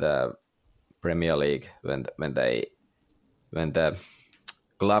the Premier League when the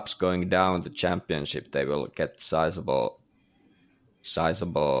clubs going down the championship, they will get sizable.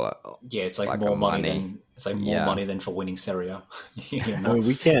 Yeah, it's like more money. It's like more money than for winning Serie A. I mean,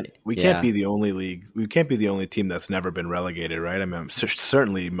 we can't be the only league. We can't be the only team that's never been relegated, right? I mean,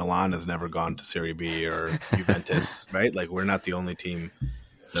 certainly Milan has never gone to Serie B or Juventus, right? Like, we're not the only team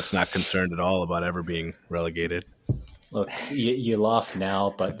that's not concerned at all about ever being relegated. Look, you laugh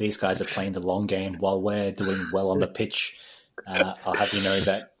now, but these guys are playing the long game while we're doing well on the pitch. I'll have you know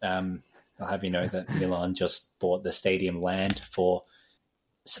that Milan just bought the stadium land for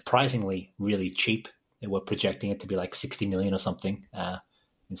surprisingly really cheap. They were projecting it to be like 60 million or something.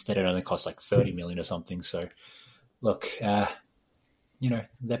 Instead, it only cost like 30 million or something. So, look, they're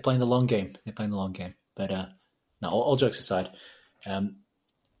playing the long game. But no, all jokes aside,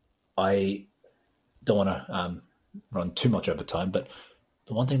 I don't want to run too much over time. But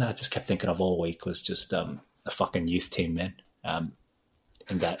the one thing that I just kept thinking of all week was just a fucking youth team, man.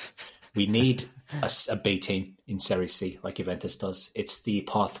 In that we need a B team in Serie C like Juventus does. It's the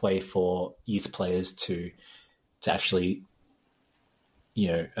pathway for youth players to actually,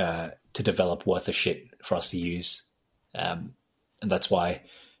 to develop worth of shit for us to use. And that's why,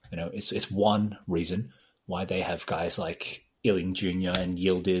 it's one reason why they have guys like Iling Jr. and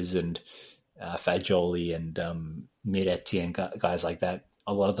Yildiz and Fagioli and Miretti and guys like that.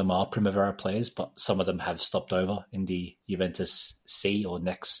 A lot of them are Primavera players, but some of them have stopped over in the Juventus C or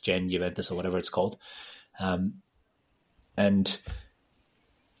Next Gen Juventus or whatever it's called. And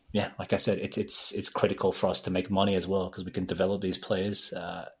yeah, like I said, it's critical for us to make money as well, because we can develop these players,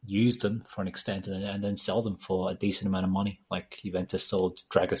 use them for an extent, and then sell them for a decent amount of money. Like Juventus sold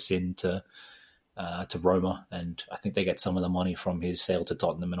Dragusin to Roma, and I think they get some of the money from his sale to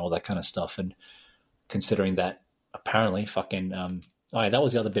Tottenham and all that kind of stuff. And considering that apparently that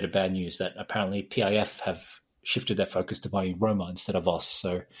was the other bit of bad news, that apparently PIF have shifted their focus to buying Roma instead of us.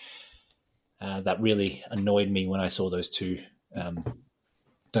 So that really annoyed me when I saw those two. Don't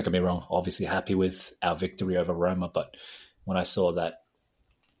get me wrong, obviously happy with our victory over Roma, but when I saw that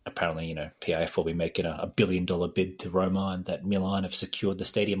apparently, PIF will be making a $1 billion bid to Roma and that Milan have secured the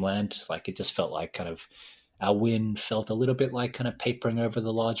stadium land, like it just felt like kind of our win felt a little bit like kind of papering over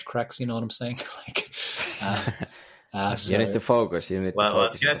the large cracks, you know what I'm saying? You need to focus.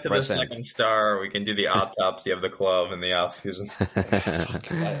 Let's get to the second star. We can do the autopsy of the club in the offseason.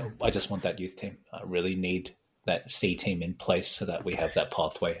 I just want that youth team. I really need that C team in place so that we have that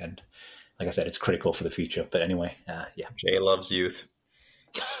pathway. And like I said, it's critical for the future. But anyway, yeah. Jay loves youth.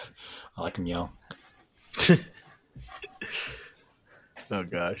 I like him young. Oh,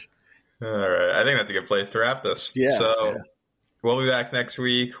 gosh. All right. I think that's a good place to wrap this. Yeah. So we'll be back next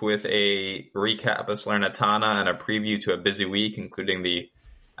week with a recap of Salernitana and a preview to a busy week, including the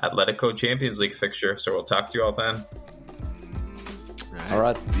Atletico Champions League fixture. So we'll talk to you all then. All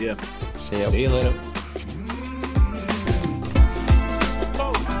right. Yeah. See you. See you later.